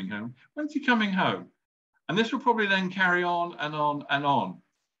Freddie's coming home? When's he coming home? And this will probably then carry on and on and on.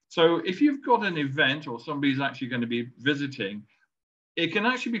 So if you've got an event or somebody's actually going to be visiting, it can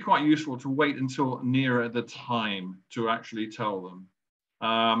actually be quite useful to wait until nearer the time to actually tell them.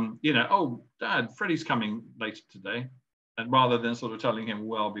 You know, oh, Dad, Freddie's coming later today, and rather than sort of telling him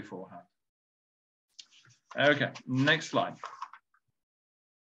well beforehand. Okay, next slide.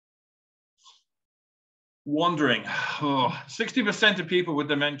 Wandering. 60% of people with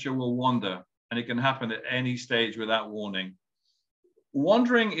dementia will wander, and it can happen at any stage without warning.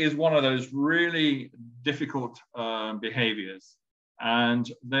 Wandering is one of those really difficult behaviors,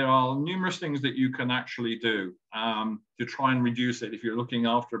 and there are numerous things that you can actually do to try and reduce it if you're looking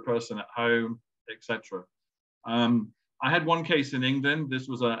after a person at home, etc. I had one case in England. This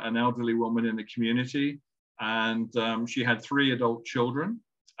was an elderly woman in the community, and she had 3 adult children,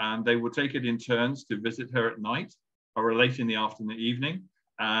 and they would take it in turns to visit her at night or late in the afternoon, evening,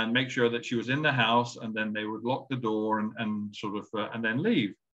 and make sure that she was in the house, and then they would lock the door and sort of and then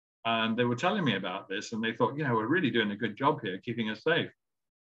leave. And they were telling me about this, and they thought, you know, we're really doing a good job here, keeping us safe.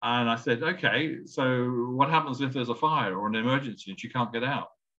 And I said, okay, so what happens if there's a fire or an emergency and she can't get out?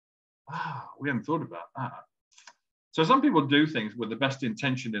 Ah, we haven't thought about that. So some people do things with the best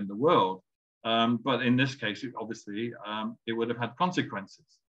intention in the world, but in this case, obviously, it would have had consequences.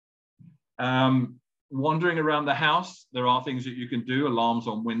 Wandering around the house, there are things that you can do, alarms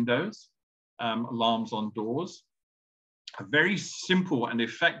on windows, alarms on doors. A very simple and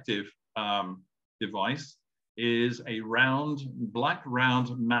effective device is a black round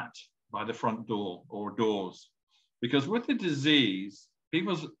mat by the front door or doors. Because with the disease,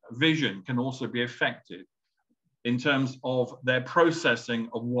 people's vision can also be affected in terms of their processing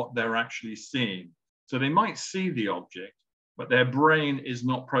of what they're actually seeing. So they might see the object, but their brain is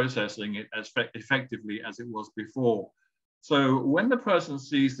not processing it as effectively as it was before. So when the person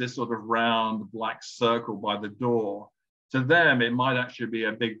sees this sort of round black circle by the door, to them, it might actually be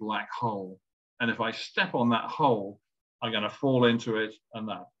a big black hole. And if I step on that hole, I'm going to fall into it and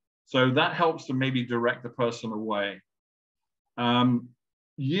that. So that helps to maybe direct the person away.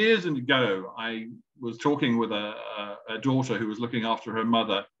 Years ago, I was talking with a daughter who was looking after her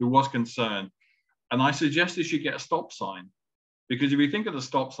mother, who was concerned. And I suggested she get a stop sign. Because if you think of the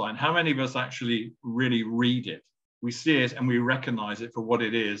stop sign, how many of us actually really read it? We see it and we recognize it for what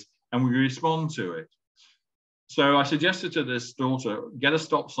it is, and we respond to it. So I suggested to this daughter, get a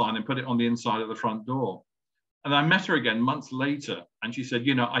stop sign and put it on the inside of the front door. And I met her again months later, and she said,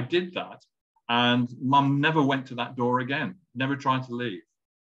 you know, I did that, and Mum never went to that door again, never tried to leave.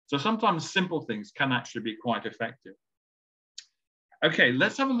 So sometimes simple things can actually be quite effective. Okay,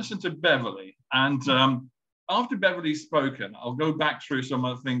 let's have a listen to Beverly. And after Beverly's spoken, I'll go back through some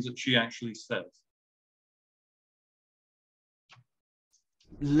of the things that she actually says.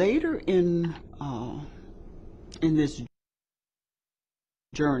 Later in this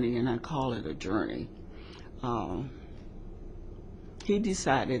journey, and I call it a journey, he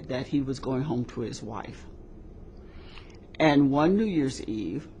decided that he was going home to his wife. And one New Year's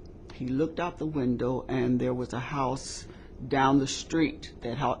Eve, he looked out the window and there was a house down the street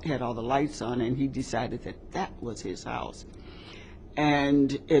that had all the lights on, and he decided that that was his house.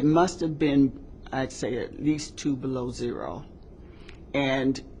 And it must have been, I'd say, at least 2 below zero.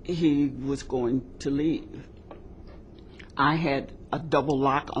 And he was going to leave. I had a double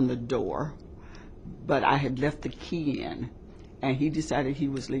lock on the door, but I had left the key in, and he decided he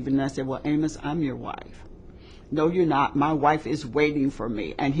was leaving. And I said, well, Amos, I'm your wife. No, you're not. My wife is waiting for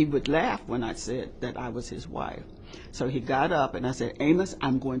me. And he would laugh when I said that I was his wife. So he got up and I said, Amos,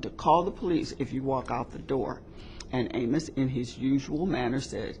 I'm going to call the police if you walk out the door. And Amos, in his usual manner,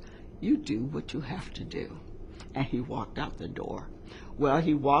 said, you do what you have to do. And he walked out the door. Well,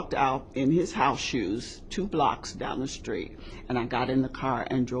 he walked out in his house shoes 2 blocks down the street, and I got in the car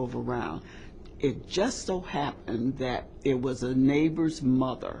and drove around. It just so happened that it was a neighbor's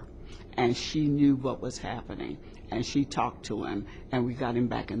mother, and she knew what was happening, and she talked to him, and we got him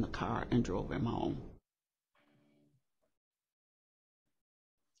back in the car and drove him home.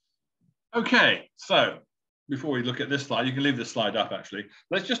 Okay, so before we look at this slide, you can leave this slide up actually.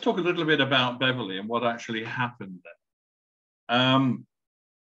 Let's just talk a little bit about Beverly and what actually happened there.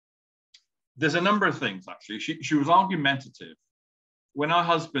 There's a number of things actually. She was argumentative. When her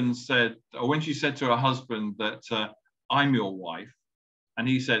husband said, or when she said to her husband that I'm your wife, and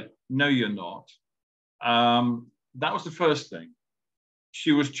he said, no, you're not. That was the first thing.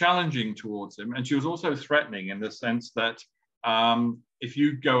 She was challenging towards him, and she was also threatening in the sense that if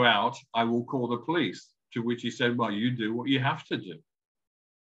you go out, I will call the police, to which he said, well, you do what you have to do.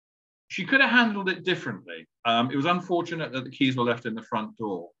 She could have handled it differently. It was unfortunate that the keys were left in the front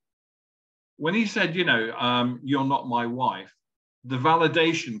door. When he said, you know, you're not my wife, the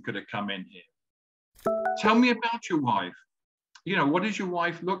validation could have come in here. Tell me about your wife. You know, what does your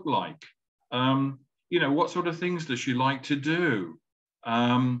wife look like? You know, what sort of things does she like to do?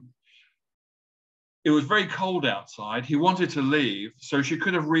 It was very cold outside. He wanted to leave, so she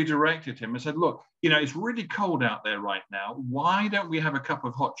could have redirected him and said, look, you know, it's really cold out there right now. Why don't we have a cup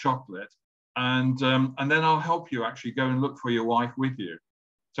of hot chocolate? And then I'll help you actually go and look for your wife with you.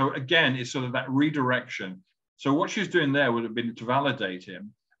 So again, it's sort of that redirection. So what she's doing there would have been to validate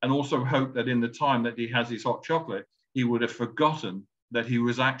him and also hope that in the time that he has his hot chocolate, he would have forgotten that he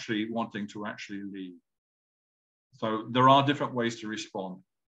was actually wanting to actually leave. So there are different ways to respond.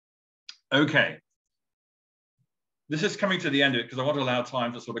 Okay. This is coming to the end of it because I want to allow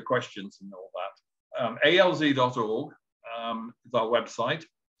time for sort of questions and all that. alz.org is our website.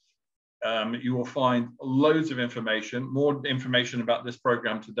 You will find loads of information. More information about this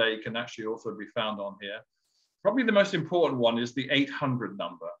program today can actually also be found on here. Probably the most important one is the 800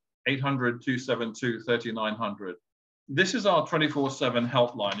 number, 800-272-3900. This is our 24/7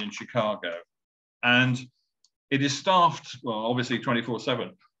 helpline in Chicago. And it is staffed, well, obviously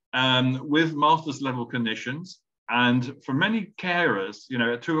 24/7, with master's level clinicians. And for many carers, you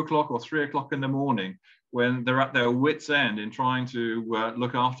know, at 2 o'clock or 3 o'clock in the morning, when they're at their wits' end in trying to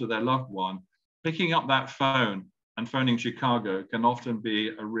look after their loved one, picking up that phone and phoning Chicago can often be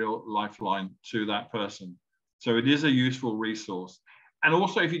a real lifeline to that person. So it is a useful resource. And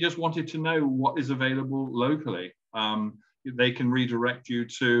also, if you just wanted to know what is available locally, they can redirect you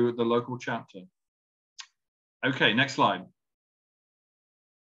to the local chapter. Okay, next slide.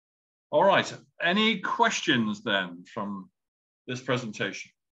 All right, any questions then from this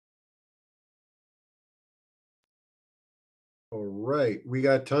presentation? All right, we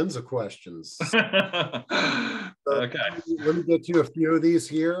got tons of questions. Okay. Let me get to a few of these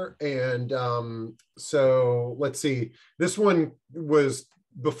here. And so let's see, this one was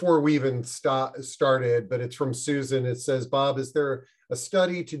before we even started, but it's from Susan. It says, Bob, is there a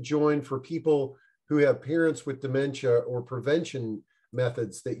study to join for people who have parents with dementia or prevention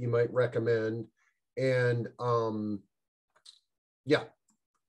methods that you might recommend? And yeah.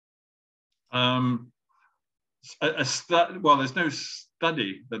 Well, there's no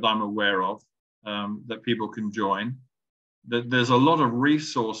study that I'm aware of that people can join. There's a lot of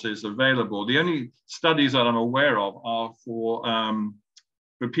resources available. The only studies that I'm aware of are for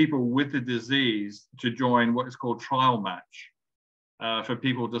people with the disease to join what is called trial match, for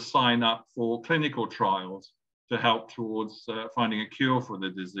people to sign up for clinical trials to help towards finding a cure for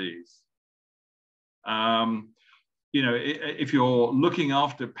the disease. You know, if you're looking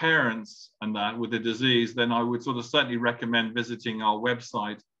after parents and that with the disease, then I would sort of certainly recommend visiting our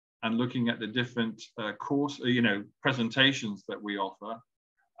website and looking at the different presentations that we offer.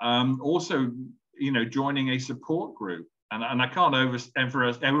 Also, you know, joining a support group. And I can't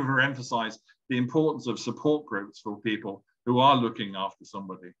overemphasize the importance of support groups for people who are looking after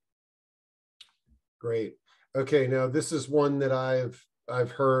somebody. Great. Okay, now this is one that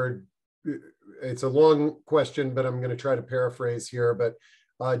I've heard. It's a long question, but I'm going to try to paraphrase here. But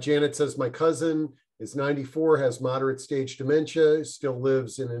Janet says, my cousin is 94, has moderate stage dementia, still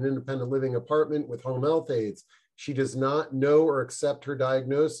lives in an independent living apartment with home health aides. She does not know or accept her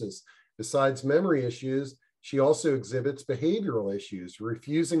diagnosis. Besides memory issues, she also exhibits behavioral issues,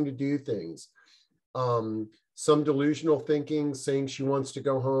 refusing to do things. Some delusional thinking, saying she wants to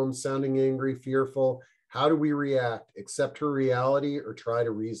go home, sounding angry, fearful. How do we react? Accept her reality or try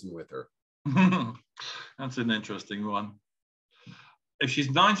to reason with her? That's an interesting one. If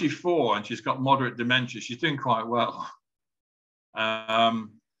she's 94 and she's got moderate dementia, she's doing quite well.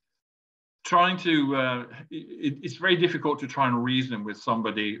 It's very difficult to try and reason with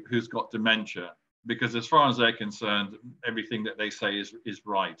somebody who's got dementia, because as far as they're concerned, everything that they say is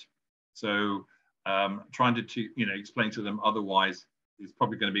right. So trying to explain to them otherwise is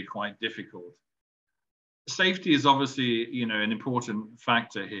probably going to be quite difficult. Safety is obviously an important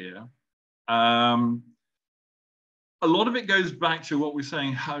factor here. A lot of it goes back to what we're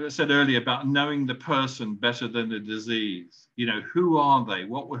saying, how I said earlier, about knowing the person better than the disease. Who are they?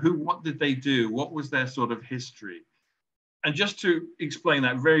 What did they do? What was their sort of history? And just to explain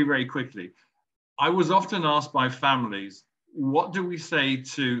that very, very quickly, I was often asked by families, what do we say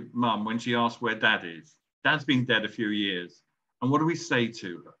to mum when she asks where dad is? Dad's been dead a few years. And what do we say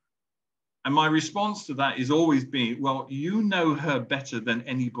to her? And my response to that is always been, well, you know her better than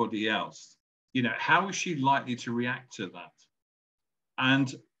anybody else. How is she likely to react to that?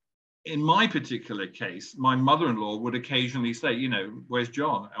 And in my particular case, my mother-in-law would occasionally say, where's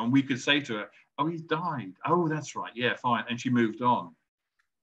John? And we could say to her, oh, he's died. Oh, that's right. Yeah, fine. And she moved on.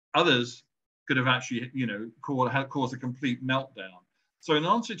 Others could have actually, caused a complete meltdown. So in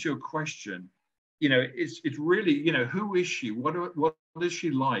answer to your question, it's really, who is she? What is she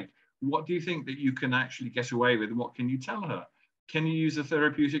like? What do you think that you can actually get away with? And what can you tell her? Can you use a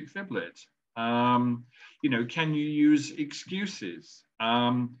therapeutic fiblet? Can you use excuses?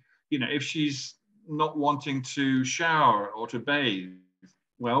 If she's not wanting to shower or to bathe,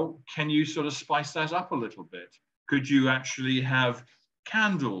 well, can you sort of spice that up a little bit? Could you actually have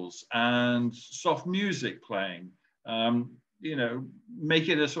candles and soft music playing? Make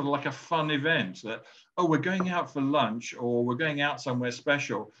it a sort of like a fun event that, oh, we're going out for lunch or we're going out somewhere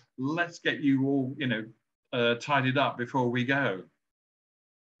special. Let's get you all, tidied up before we go.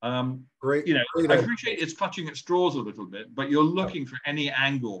 Great. I appreciate it's clutching at straws a little bit, but you're looking for any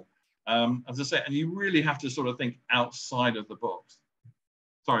angle, as I say, and you really have to sort of think outside of the box.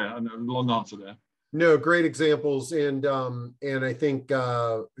 Sorry, a long answer there. No, great examples. And I think,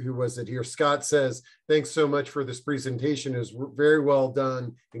 who was it here? Scott says, thanks so much for this presentation. It was very well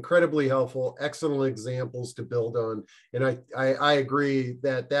done, incredibly helpful, excellent examples to build on. And I agree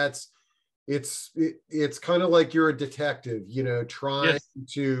that it's kind of like you're a detective, trying Yes.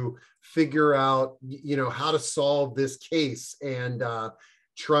 to figure out, how to solve this case and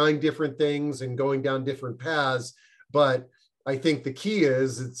trying different things and going down different paths. But I think the key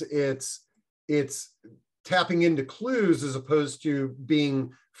is it's tapping into clues as opposed to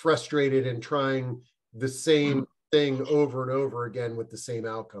being frustrated and trying the same thing over and over again with the same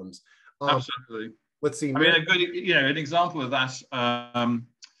outcomes. Absolutely. Let's see. I mean, a good, an example of that.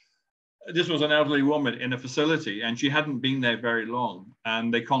 This was an elderly woman in a facility, and she hadn't been there very long.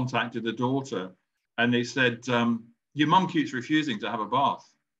 And they contacted the daughter, and they said, "Your mum keeps refusing to have a bath."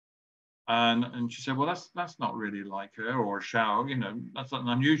 And she said, "Well, that's not really like her, or a shower. That's not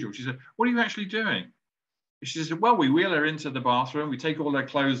unusual." She said, "What are you actually doing?" She said, "Well, we wheel her into the bathroom, we take all her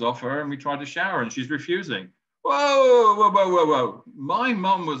clothes off her, and we try to shower, and she's refusing." Whoa, whoa, whoa, whoa, whoa. My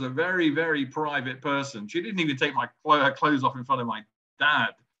mum was a very, very private person. She didn't even take her clothes off in front of my dad.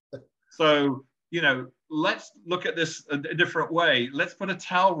 So, you know, let's look at this a different way. Let's put a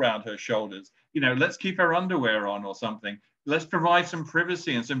towel around her shoulders. You know, let's keep her underwear on or something. Let's provide some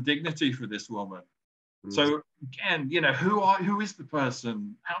privacy and some dignity for this woman. Mm-hmm. So again, you know, who is the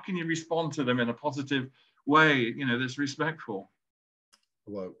person? How can you respond to them in a positive way, you know, that's respectful?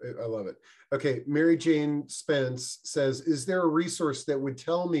 I love it. Okay, Mary Jane Spence says, is there a resource that would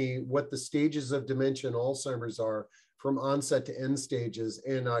tell me what the stages of dementia and Alzheimer's are from onset to end stages?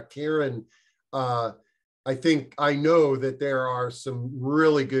 And Karen, I think I know that there are some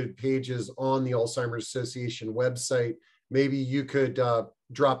really good pages on the Alzheimer's Association website. Maybe you could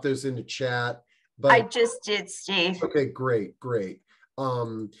drop those into chat. But I just did, Steve. Okay, great.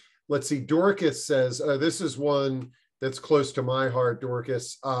 Let's see, Dorcas says, this is one that's close to my heart,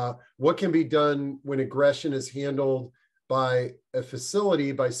 Dorcas. What can be done when aggression is handled by a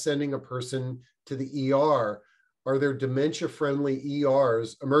facility by sending a person to the ER? Are there dementia-friendly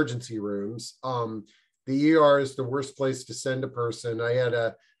ERs, emergency rooms? The ER is the worst place to send a person. I had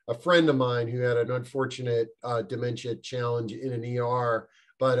a friend of mine who had an unfortunate dementia challenge in an ER,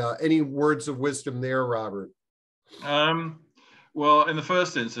 but any words of wisdom there, Robert? Well, in the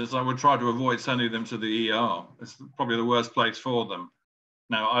first instance, I would try to avoid sending them to the ER. It's probably the worst place for them.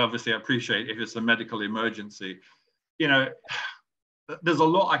 Now, I obviously appreciate if it's a medical emergency. You know, there's a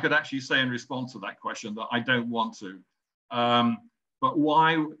lot I could actually say in response to that question that I don't want to. But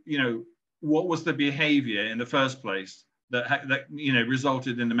why, you know, what was the behavior in the first place that you know,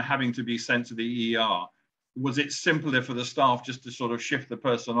 resulted in them having to be sent to the ER? Was it simpler for the staff just to sort of shift the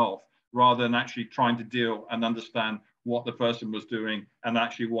person off rather than actually trying to deal and understand what the person was doing and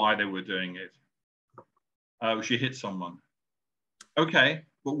actually why they were doing it? She hit someone. Okay,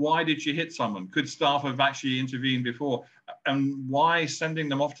 but why did she hit someone? Could staff have actually intervened before? And why sending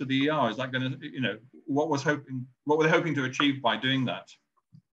them off to the ER? Is that going to, you know, what were they hoping to achieve by doing that?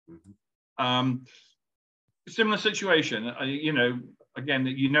 Mm-hmm. Similar situation, you know, again,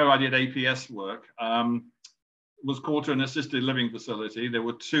 you know, I did APS work, was called to an assisted living facility. There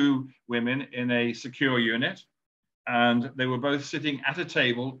were 2 women in a secure unit, and they were both sitting at a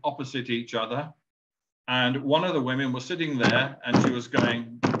table opposite each other. And one of the women was sitting there and she was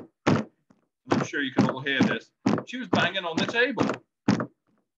going, I'm sure you can all hear this, she was banging on the table.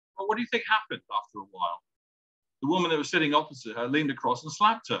 Well, what do you think happened after a while? The woman that was sitting opposite her leaned across and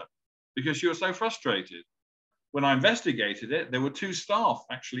slapped her because she was so frustrated. When I investigated it, there were 2 staff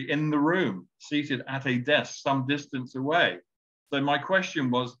actually in the room, seated at a desk some distance away. So my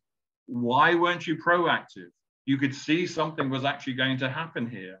question was, why weren't you proactive? You could see something was actually going to happen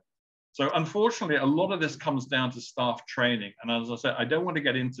here. So unfortunately, a lot of this comes down to staff training. And as I said, I don't want to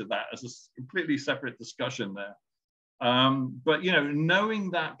get into that as a completely separate discussion there. But, you know,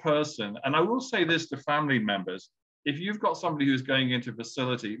 knowing that person, and I will say this to family members, if you've got somebody who's going into a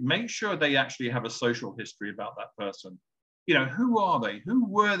facility, make sure they actually have a social history about that person. You know, who are they? Who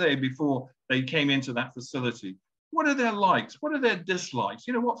were they before they came into that facility? What are their likes? What are their dislikes?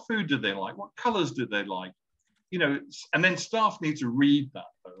 You know, what food did they like? What colors did they like? You know, and then staff need to read that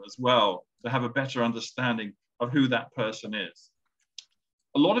though, as well, to have a better understanding of who that person is.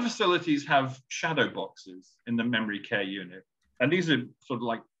 A lot of facilities have shadow boxes in the memory care unit. And these are sort of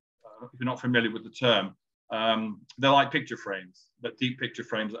like, if you're not familiar with the term, they're like picture frames, but deep picture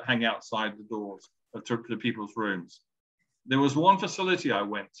frames that hang outside the doors to people's rooms. There was one facility I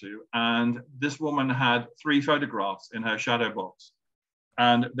went to, and this woman had 3 photographs in her shadow box.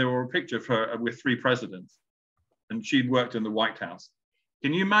 And there were a picture of her with 3 presidents, and she'd worked in the White House.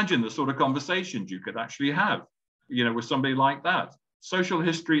 Can you imagine the sort of conversations you could actually have, you know, with somebody like that? Social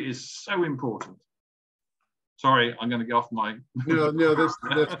history is so important. Sorry, I'm going to get off my... No,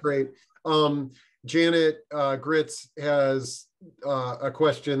 that's great. Janet Gritz has a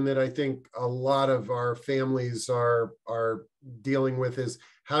question that I think a lot of our families are dealing with is,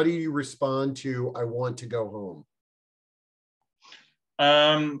 how do you respond to, I want to go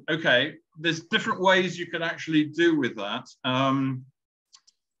home? Okay, there's different ways you can actually do with that.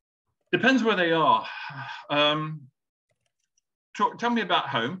 Depends where they are. Tell me about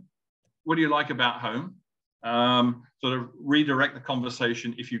home. What do you like about home? Sort of redirect the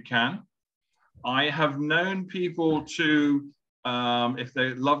conversation if you can. I have known people to, if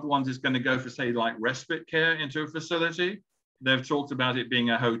their loved ones is going to go for, say, like respite care into a facility, they've talked about it being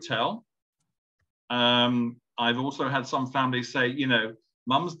a hotel. I've also had some families say, you know,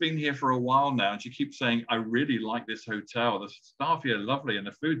 Mum's been here for a while now, and she keeps saying, I really like this hotel. The staff here are lovely, and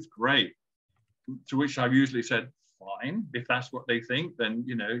the food's great. To which I've usually said, fine, if that's what they think, then,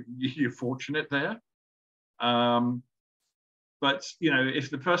 you know, you're fortunate there. But, if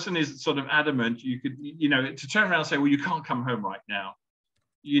the person is sort of adamant, you could, to turn around and say, well, you can't come home right now.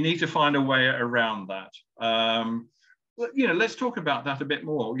 You need to find a way around that. Let's talk about that a bit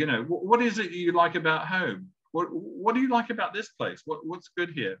more. What is it you like about home? What do you like about this place? What's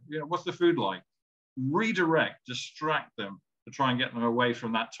good here? What's the food like? Redirect, distract them to try and get them away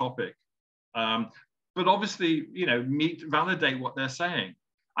from that topic. But obviously, validate what they're saying.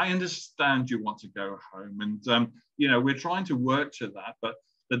 I understand you want to go home, and we're trying to work to that, but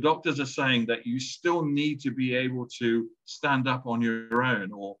the doctors are saying that you still need to be able to stand up on your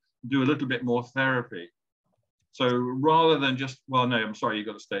own or do a little bit more therapy. So rather than just, well, no, I'm sorry, you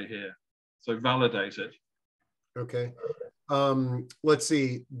got to stay here. So validate it. Okay. Let's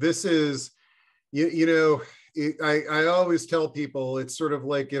see. This is, I always tell people it's sort of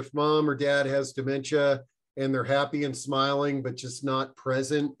like if mom or dad has dementia and they're happy and smiling, but just not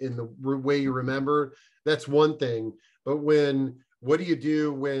present in the way you remember, that's one thing. But what do you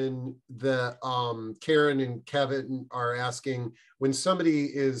do when the Karen and Kevin are asking, when somebody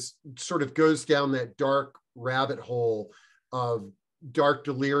is sort of goes down that dark rabbit hole of dark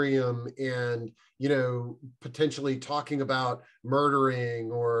delirium and, potentially talking about murdering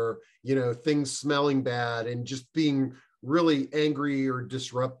or, things smelling bad and just being really angry or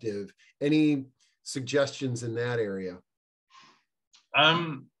disruptive? Any suggestions in that area?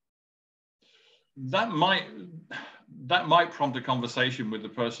 That might prompt a conversation with the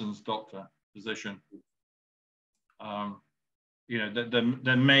person's doctor, physician.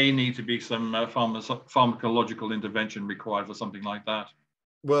 There may need to be some pharmacological intervention required for something like that.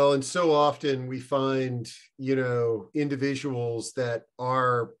 Well, and so often we find, individuals that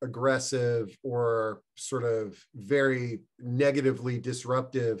are aggressive or sort of very negatively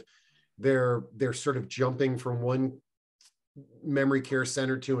disruptive, they're sort of jumping from one memory care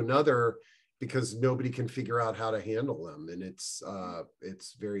center to another because nobody can figure out how to handle them, and it's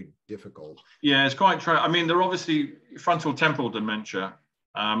very difficult. Yeah, it's quite true. I mean, they're obviously frontal temporal dementia.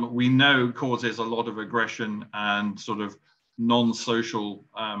 We know causes a lot of aggression and sort of non-social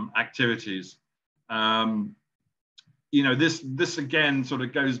activities. This again sort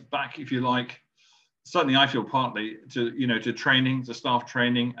of goes back, if you like, certainly I feel partly to training, to staff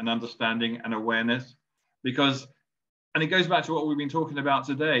training and understanding and awareness, and it goes back to what we've been talking about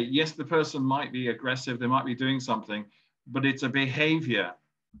today. Yes, the person might be aggressive, they might be doing something, but it's a behavior,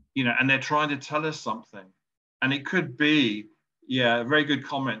 and they're trying to tell us something. And it could be, a very good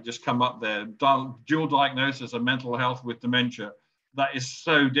comment just come up there, dual diagnosis of mental health with dementia. That is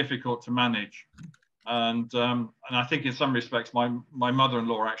so difficult to manage. And I think in some respects, my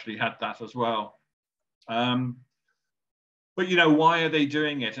mother-in-law actually had that as well. But why are they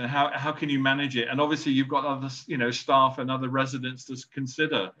doing it, and how can you manage it? And obviously you've got other staff and other residents to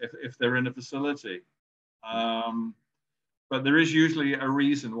consider if they're in a facility. But there is usually a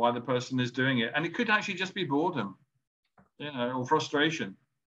reason why the person is doing it, and it could actually just be boredom, or frustration.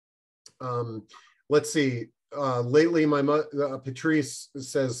 Let's see. Lately, Patrice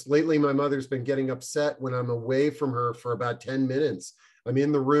says, lately my mother's been getting upset when I'm away from her for about 10 minutes. I'm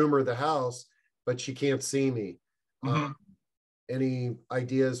in the room or the house, but she can't see me. Mm-hmm. Any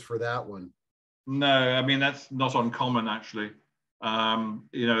ideas for that one? No, I mean, that's not uncommon, actually.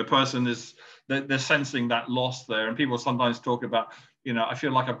 A person they're sensing that loss there, and people sometimes talk about, I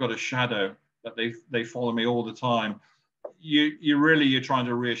feel like I've got a shadow, that they follow me all the time. You're trying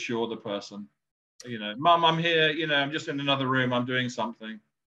to reassure the person, Mom, I'm here, I'm just in another room, I'm doing something.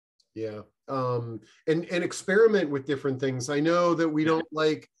 Yeah. And experiment with different things. I know that we don't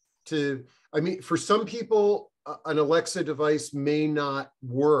like to, for some people, an Alexa device may not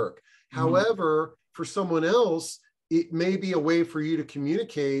work. However, for someone else, it may be a way for you to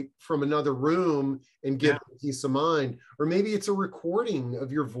communicate from another room and get peace of mind. Or maybe it's a recording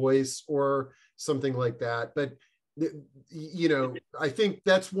of your voice or something like that. But, I think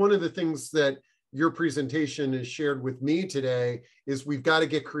that's one of the things that your presentation has shared with me today is we've got to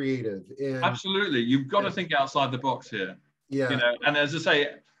get creative. And absolutely. You've got to think outside the box here. Yeah. And as I say,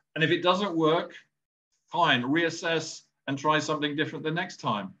 and if it doesn't work, fine, reassess and try something different the next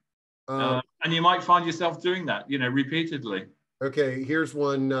time. And you might find yourself doing that, repeatedly. Okay, here's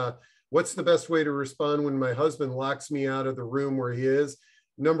one. What's the best way to respond when my husband locks me out of the room where he is?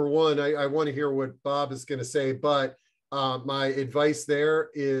 Number one, I want to hear what Bob is going to say, but my advice there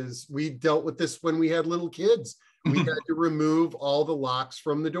is we dealt with this when we had little kids. We had to remove all the locks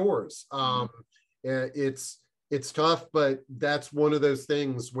from the doors. It's tough, but that's one of those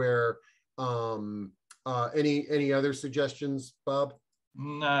things where any other suggestions, Bob?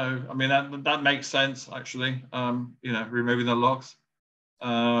 No, I mean, that makes sense, actually, removing the locks.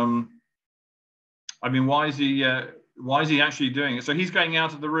 I mean, why is he actually doing it? So he's going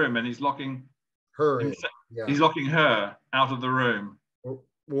out of the room and he's locking her. Yeah. He's locking her out of the room.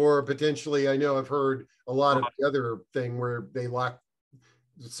 Or potentially, I know I've heard a lot of the other thing where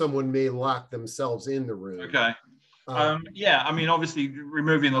someone may lock themselves in the room. Okay. Yeah, I mean, obviously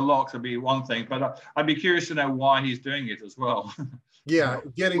removing the locks would be one thing, but I'd be curious to know why he's doing it as well. Yeah,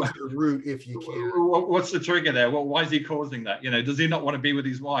 getting to the root if you can. What's the trigger there? Why is he causing that? Does he not want to be with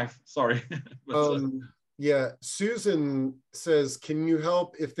his wife? Sorry. But, yeah, Susan says, can you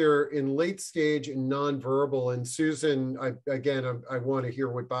help if they're in late stage and nonverbal? And Susan, I want to hear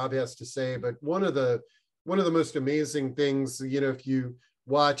what Bob has to say, but one of the most amazing things, if you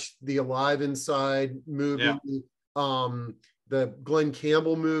watch the Alive Inside movie, the Glenn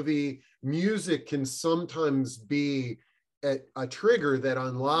Campbell movie, music can sometimes be a trigger that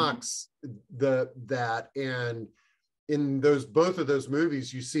unlocks that. And in both of those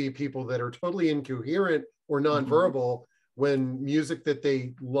movies, you see people that are totally incoherent or nonverbal when music that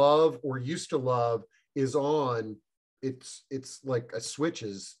they love or used to love is on. It's like a switch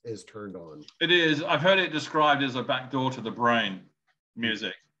is turned on. It is. I've heard it described as a backdoor to the brain,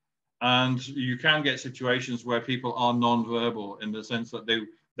 music. And you can get situations where people are nonverbal in the sense that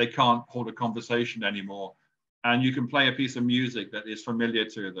they can't hold a conversation anymore. And you can play a piece of music that is familiar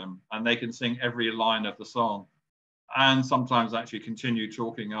to them and they can sing every line of the song and sometimes actually continue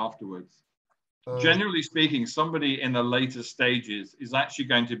talking afterwards. Generally speaking, somebody in the later stages is actually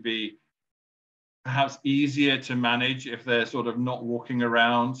going to be perhaps easier to manage if they're sort of not walking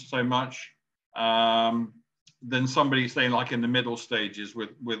around so much than somebody saying like in the middle stages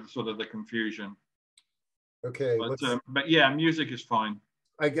with sort of the confusion. Okay. But yeah, music is fine.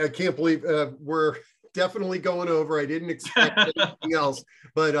 I can't believe we're definitely going over. I didn't expect anything else.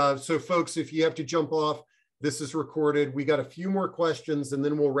 But so folks, if you have to jump off, this is recorded. We got a few more questions and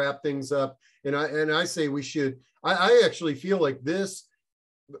then we'll wrap things up. And I say we should, I actually feel like this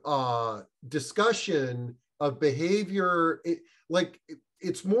discussion of behavior,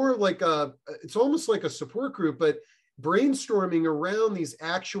 it's more like it's almost like a support group, but brainstorming around these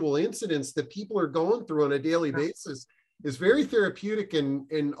actual incidents that people are going through on a daily basis is very therapeutic,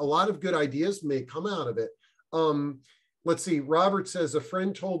 and a lot of good ideas may come out of it. Let's see, Robert says, a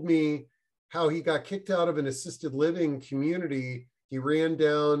friend told me how he got kicked out of an assisted living community. He ran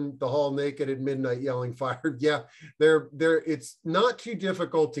down the hall naked at midnight yelling fire. Yeah, it's not too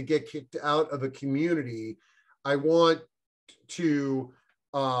difficult to get kicked out of a community. I want to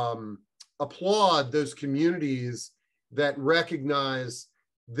applaud those communities that recognize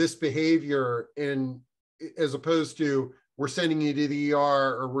this behavior, and as opposed to we're sending you to the ER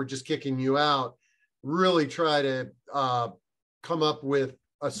or we're just kicking you out, really try to come up with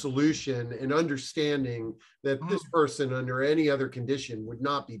a solution and understanding that this person under any other condition would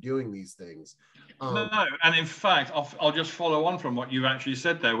not be doing these things. No, and in fact, I'll just follow on from what you actually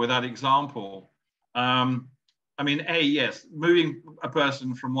said there with that example. I mean, yes, moving a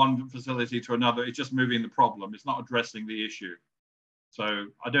person from one facility to another is just moving the problem. It's not addressing the issue. So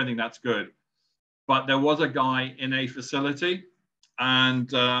I don't think that's good. But there was a guy in a facility and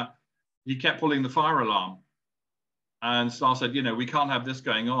he kept pulling the fire alarm. And staff said, we can't have this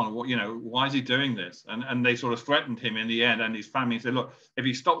going on. Why is he doing this? And they sort of threatened him in the end, and his family said, look, if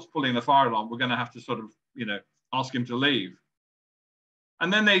he stops pulling the fire alarm, we're going to have to sort of, ask him to leave.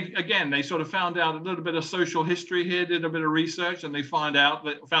 And then they sort of found out a little bit of social history here, did a bit of research, and they found out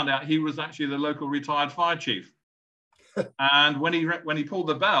he was actually the local retired fire chief. And when he pulled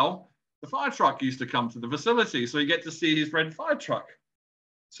the bell, the fire truck used to come to the facility, so you get to see his red fire truck.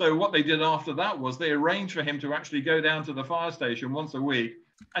 So what they did after that was they arranged for him to actually go down to the fire station once a week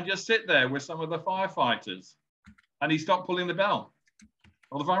and just sit there with some of the firefighters. And he stopped pulling the bell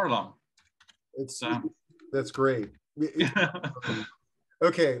or the fire alarm. That's great.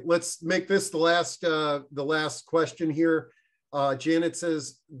 Okay, let's make this the last question here. Janet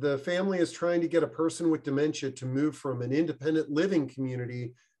says, the family is trying to get a person with dementia to move from an independent living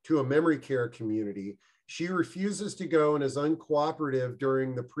community to a memory care community. She refuses to go and is uncooperative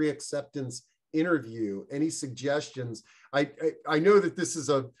during the pre-acceptance interview. Any suggestions? I know that this is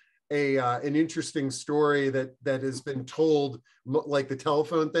an interesting story that has been told, like the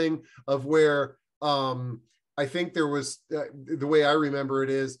telephone thing, of where I think there was, the way I remember it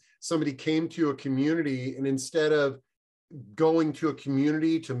is, somebody came to a community and instead of going to a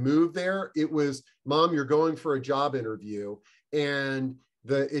community to move there, it was, Mom, you're going for a job interview. And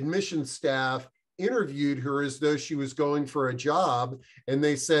the admissions staff interviewed her as though she was going for a job. And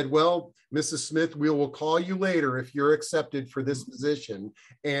they said, well, Mrs. Smith, we will call you later if you're accepted for this position.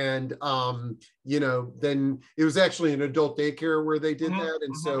 And, then it was actually an adult daycare where they did that.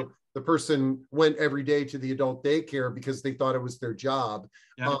 And so the person went every day to the adult daycare because they thought it was their job.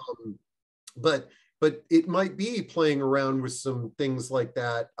 Yeah. But it might be playing around with some things like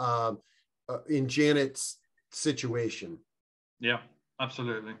that in Janet's situation. Yeah,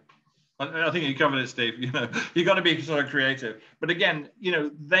 absolutely. I think you covered it, Steve. You know, you got to be sort of creative. But again, you know,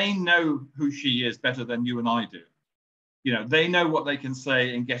 they know who she is better than you and I do. You know, they know what they can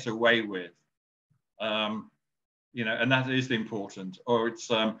say and get away with. You know, and that is important. Or it's,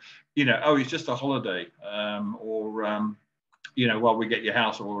 you know, oh, it's just a holiday, or you know, well, we get your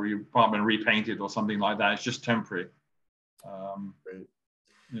house or your apartment repainted or something like that. It's just temporary. Right.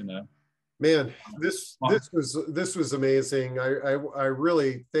 You know. Man, this was amazing. I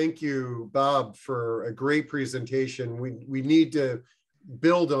really thank you, Bob, for a great presentation. We need to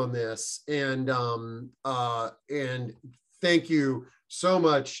build on this, and thank you so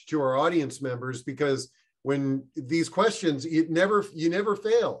much to our audience members, because when these questions, you never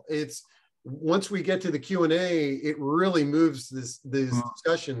fail. It's once we get to the Q&A, it really moves these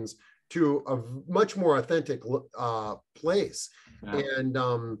discussions to a much more authentic place. Yeah.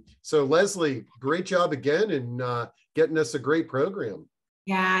 And so Leslie, great job again in getting us a great program.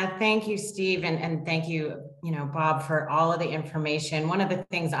 Yeah, thank you, Steve, and thank you, Bob, for all of the information. One of the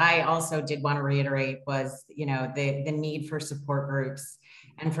things I also did want to reiterate was, the need for support groups,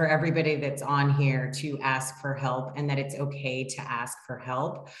 and for everybody that's on here to ask for help, and that it's okay to ask for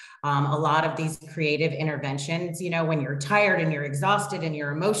help. A lot of these creative interventions, when you're tired and you're exhausted and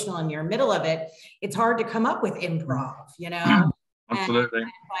you're emotional and you're in the middle of it, it's hard to come up with improv, Absolutely.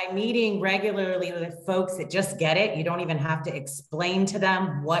 And by meeting regularly with folks that just get it, you don't even have to explain to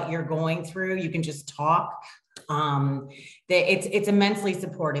them what you're going through. You can just talk. It's immensely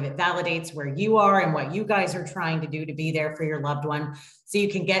supportive. It validates where you are and what you guys are trying to do to be there for your loved one, so you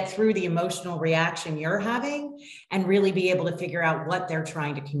can get through the emotional reaction you're having and really be able to figure out what they're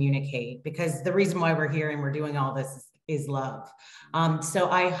trying to communicate. Because the reason why we're here and we're doing all this is love. So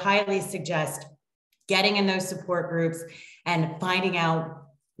I highly suggest getting in those support groups and finding out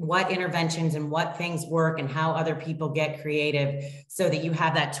what interventions and what things work and how other people get creative, so that you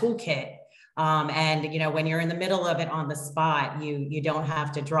have that toolkit. And when you're in the middle of it on the spot, you don't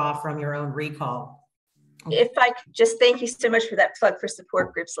have to draw from your own recall. If I could just, thank you so much for that plug for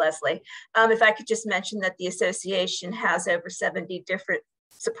support groups, Leslie. If I could just mention that the association has over 70 different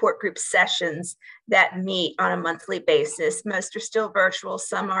support group sessions that meet on a monthly basis. Most are still virtual,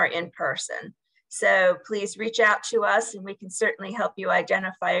 some are in person. So please reach out to us and we can certainly help you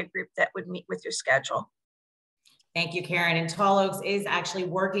identify a group that would meet with your schedule. Thank you, Karen. And Tall Oaks is actually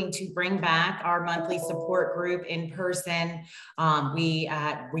working to bring back our monthly support group in person. We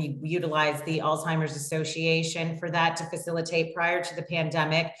utilized the Alzheimer's Association for that to facilitate prior to the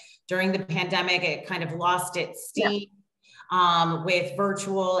pandemic. During the pandemic, it kind of lost its steam with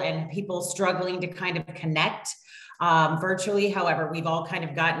virtual and people struggling to kind of connect virtually. However, we've all kind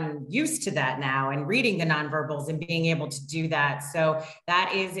of gotten used to that now and reading the nonverbals and being able to do that. So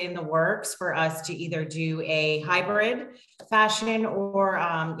that is in the works for us to either do a hybrid fashion or,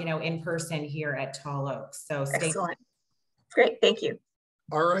 in person here at Tall Oaks. So stay Excellent. Great. Thank you.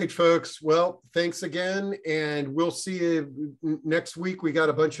 All right, folks. Well, thanks again. And we'll see you next week. We got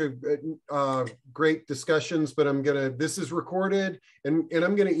a bunch of great discussions, but this is recorded and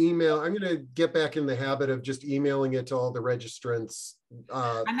I'm going to get back in the habit of just emailing it to all the registrants.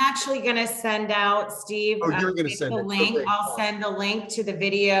 I'm actually going to send out, Steve, you're going to send the link. Okay. I'll send the link to the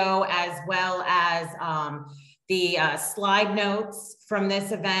video as well as the slide notes from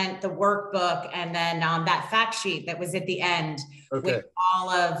this event, the workbook, and then that fact sheet that was at the end with all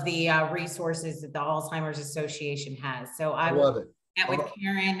of the resources that the Alzheimer's Association has. So I will get with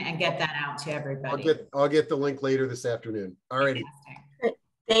Karen and get that out to everybody. I'll get the link later this afternoon. All righty.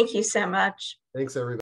 Thank you so much. Thanks, everybody.